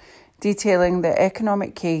House detailing the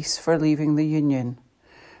economic case for leaving the Union.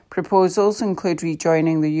 Proposals include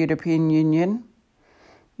rejoining the European Union,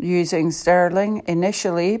 using sterling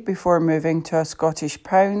initially before moving to a Scottish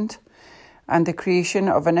pound, and the creation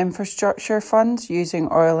of an infrastructure fund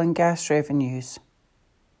using oil and gas revenues.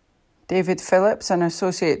 David Phillips, an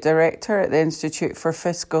Associate Director at the Institute for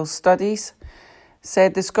Fiscal Studies,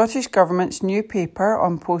 said the Scottish Government's new paper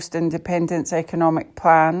on post-independence economic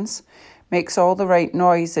plans makes all the right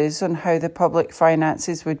noises on how the public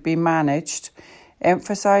finances would be managed,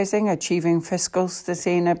 emphasising achieving fiscal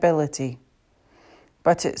sustainability.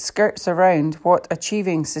 But it skirts around what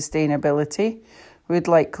achieving sustainability would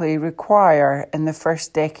likely require in the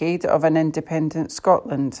first decade of an independent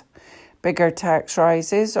Scotland: bigger tax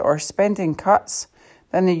rises or spending cuts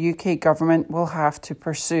than the UK government will have to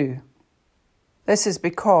pursue. This is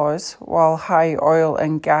because, while high oil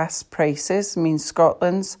and gas prices mean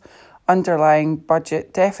Scotland's underlying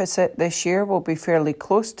budget deficit this year will be fairly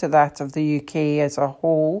close to that of the UK as a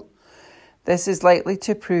whole, this is likely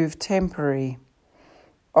to prove temporary.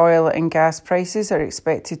 Oil and gas prices are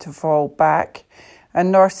expected to fall back,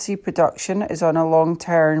 and North Sea production is on a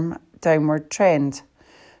long-term downward trend.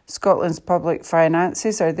 Scotland's public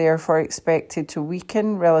finances are therefore expected to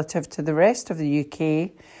weaken relative to the rest of the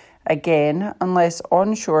UK, again, unless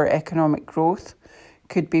onshore economic growth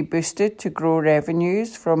could be boosted to grow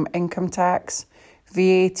revenues from income tax,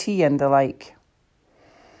 VAT and the like.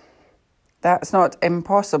 That's not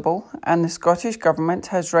impossible, and the Scottish Government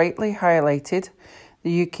has rightly highlighted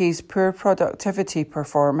the UK's poor productivity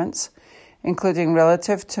performance, including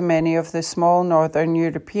relative to many of the small northern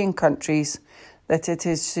European countries that it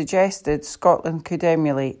is suggested Scotland could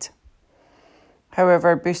emulate.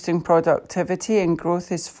 However, boosting productivity and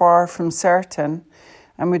growth is far from certain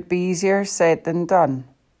and would be easier said than done.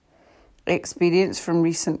 Experience from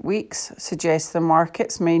recent weeks suggests the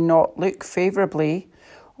markets may not look favourably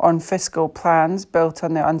on fiscal plans built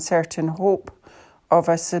on the uncertain hope of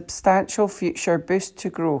a substantial future boost to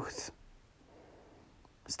growth.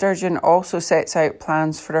 Sturgeon also sets out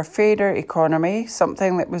plans for a fairer economy,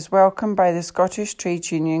 something that was welcomed by the Scottish Trade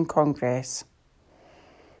Union Congress.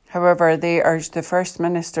 However, they urged the First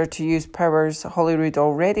Minister to use powers Holyrood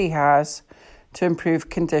already has to improve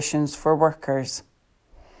conditions for workers.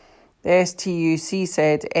 The STUC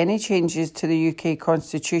said any changes to the UK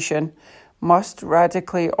Constitution must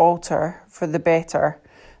radically alter for the better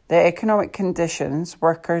the economic conditions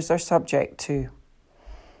workers are subject to.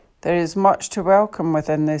 There is much to welcome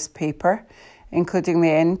within this paper, including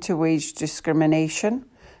the end to wage discrimination,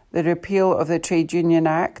 the repeal of the Trade Union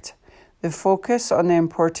Act, the focus on the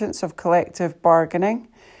importance of collective bargaining,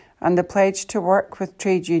 and the pledge to work with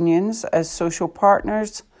trade unions as social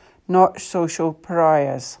partners, not social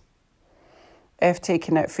pariahs. If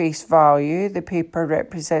taken at face value, the paper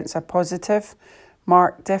represents a positive,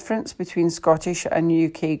 marked difference between Scottish and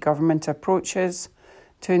UK government approaches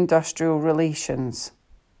to industrial relations.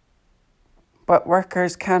 But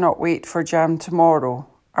workers cannot wait for jam tomorrow.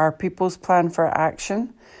 Our People's Plan for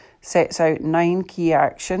Action sets out 9 key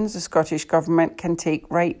actions the Scottish Government can take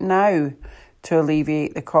right now to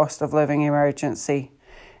alleviate the cost of living emergency.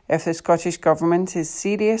 If the Scottish Government is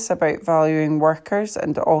serious about valuing workers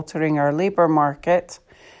and altering our labour market,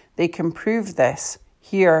 they can prove this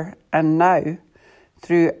here and now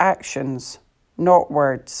through actions, not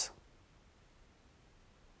words.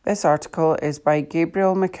 This article is by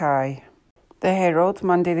Gabriel Mackay. The Herald,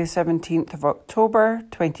 Monday the 17th of October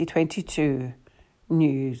 2022.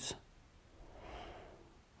 News.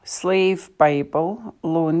 Slave Bible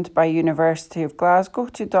loaned by University of Glasgow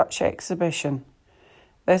to Dutch exhibition.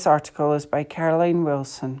 This article is by Caroline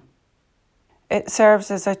Wilson. It serves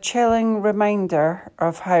as a chilling reminder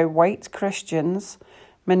of how white Christians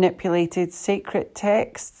manipulated sacred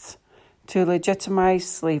texts to legitimise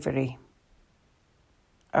slavery.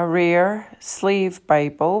 A rare slave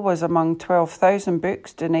Bible was among 12,000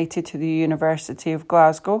 books donated to the University of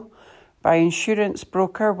Glasgow by insurance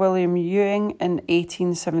broker William Ewing in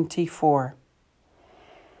 1874.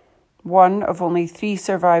 One of only 3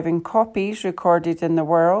 surviving copies recorded in the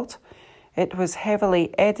world, it was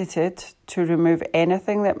heavily edited to remove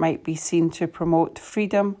anything that might be seen to promote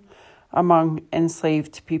freedom among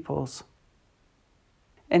enslaved peoples.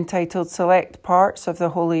 Entitled Select Parts of the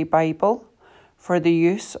Holy Bible for the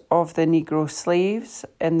Use of the Negro Slaves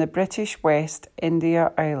in the British West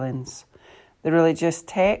India Islands. The religious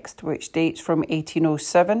text, which dates from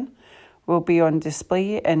 1807, will be on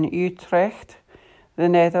display in Utrecht, the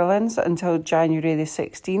Netherlands, until January the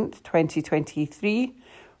 16th, 2023,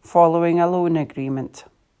 following a loan agreement.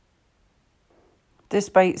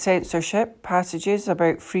 Despite censorship, passages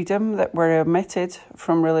about freedom that were omitted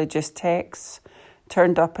from religious texts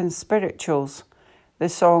turned up in spirituals, the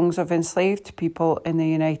songs of enslaved people in the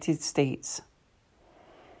United States.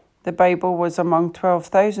 The Bible was among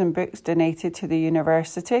 12,000 books donated to the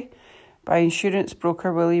university by insurance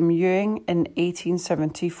broker William Ewing in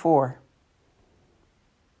 1874.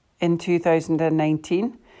 In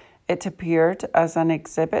 2019, it appeared as an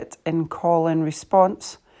exhibit in Call and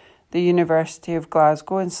Response, the University of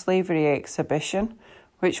Glasgow and Slavery exhibition,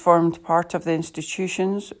 which formed part of the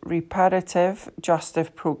institution's reparative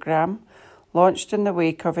justice programme, launched in the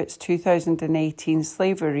wake of its 2018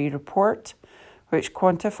 slavery report, which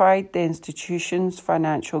quantified the institution's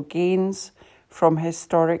financial gains from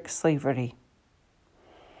historic slavery.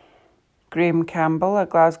 Graham Campbell, a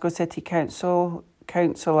Glasgow City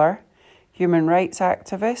councillor, human rights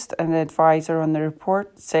activist and advisor on the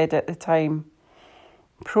report, said at the time,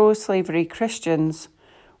 pro-slavery Christians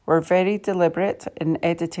were very deliberate in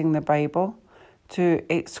editing the Bible to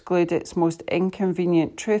exclude its most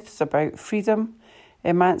inconvenient truths about freedom,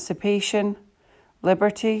 emancipation,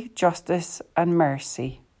 liberty, justice, and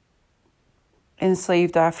mercy.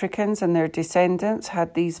 Enslaved Africans and their descendants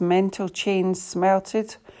had these mental chains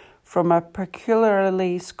smelted from a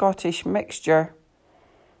peculiarly Scottish mixture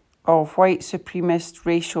of white supremacist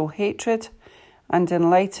racial hatred and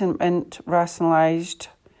Enlightenment rationalised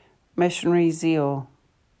missionary zeal.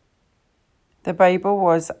 The Bible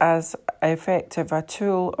was as effective a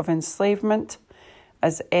tool of enslavement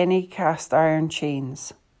as any cast iron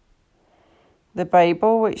chains. The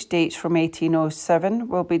Bible, which dates from 1807,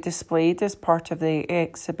 will be displayed as part of the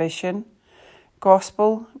exhibition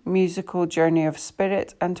Gospel, Musical Journey of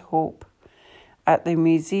Spirit and Hope at the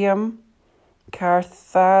Museum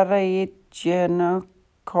Carthagena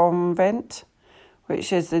Convent,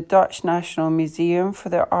 which is the Dutch National Museum for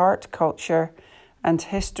the Art, Culture and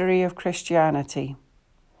History of Christianity.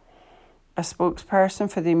 A spokesperson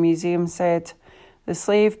for the museum said, "The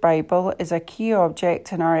Slave Bible is a key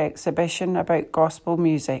object in our exhibition about gospel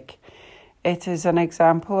music. It is an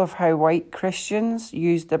example of how white Christians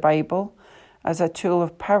used the Bible as a tool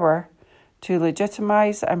of power to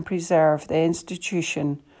legitimize and preserve the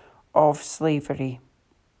institution of slavery."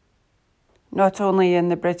 not only in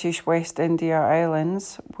the British West India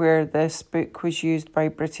Islands, where this book was used by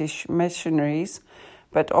British missionaries,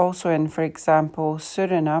 but also in, for example,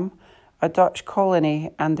 Suriname, a Dutch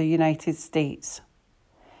colony, and the United States.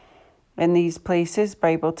 In these places,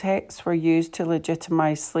 Bible texts were used to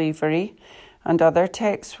legitimize slavery, and other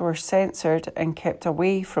texts were censored and kept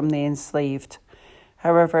away from the enslaved.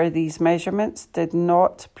 However, these measurements did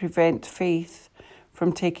not prevent faith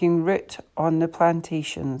from taking root on the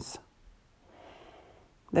plantations.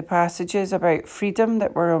 The passages about freedom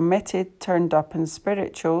that were omitted turned up in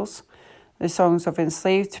spirituals, the songs of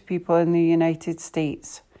enslaved people in the United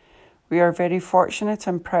States. We are very fortunate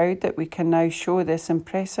and proud that we can now show this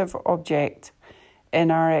impressive object in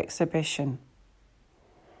our exhibition.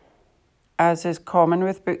 As is common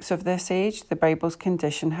with books of this age, the Bible's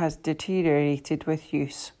condition has deteriorated with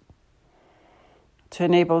use. To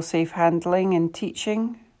enable safe handling in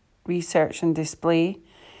teaching, research and display,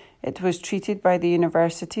 it was treated by the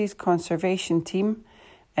university's conservation team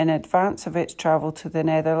in advance of its travel to the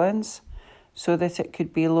Netherlands so that it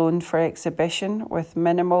could be loaned for exhibition with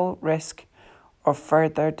minimal risk of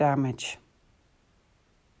further damage.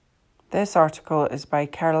 This article is by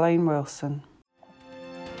Caroline Wilson.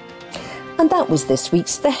 And that was this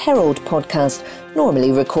week's The Herald podcast,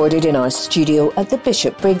 normally recorded in our studio at the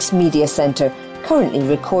Bishopbriggs Media Centre, currently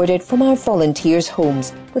recorded from our volunteers'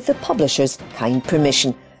 homes with the publisher's kind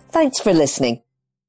permission. Thanks for listening.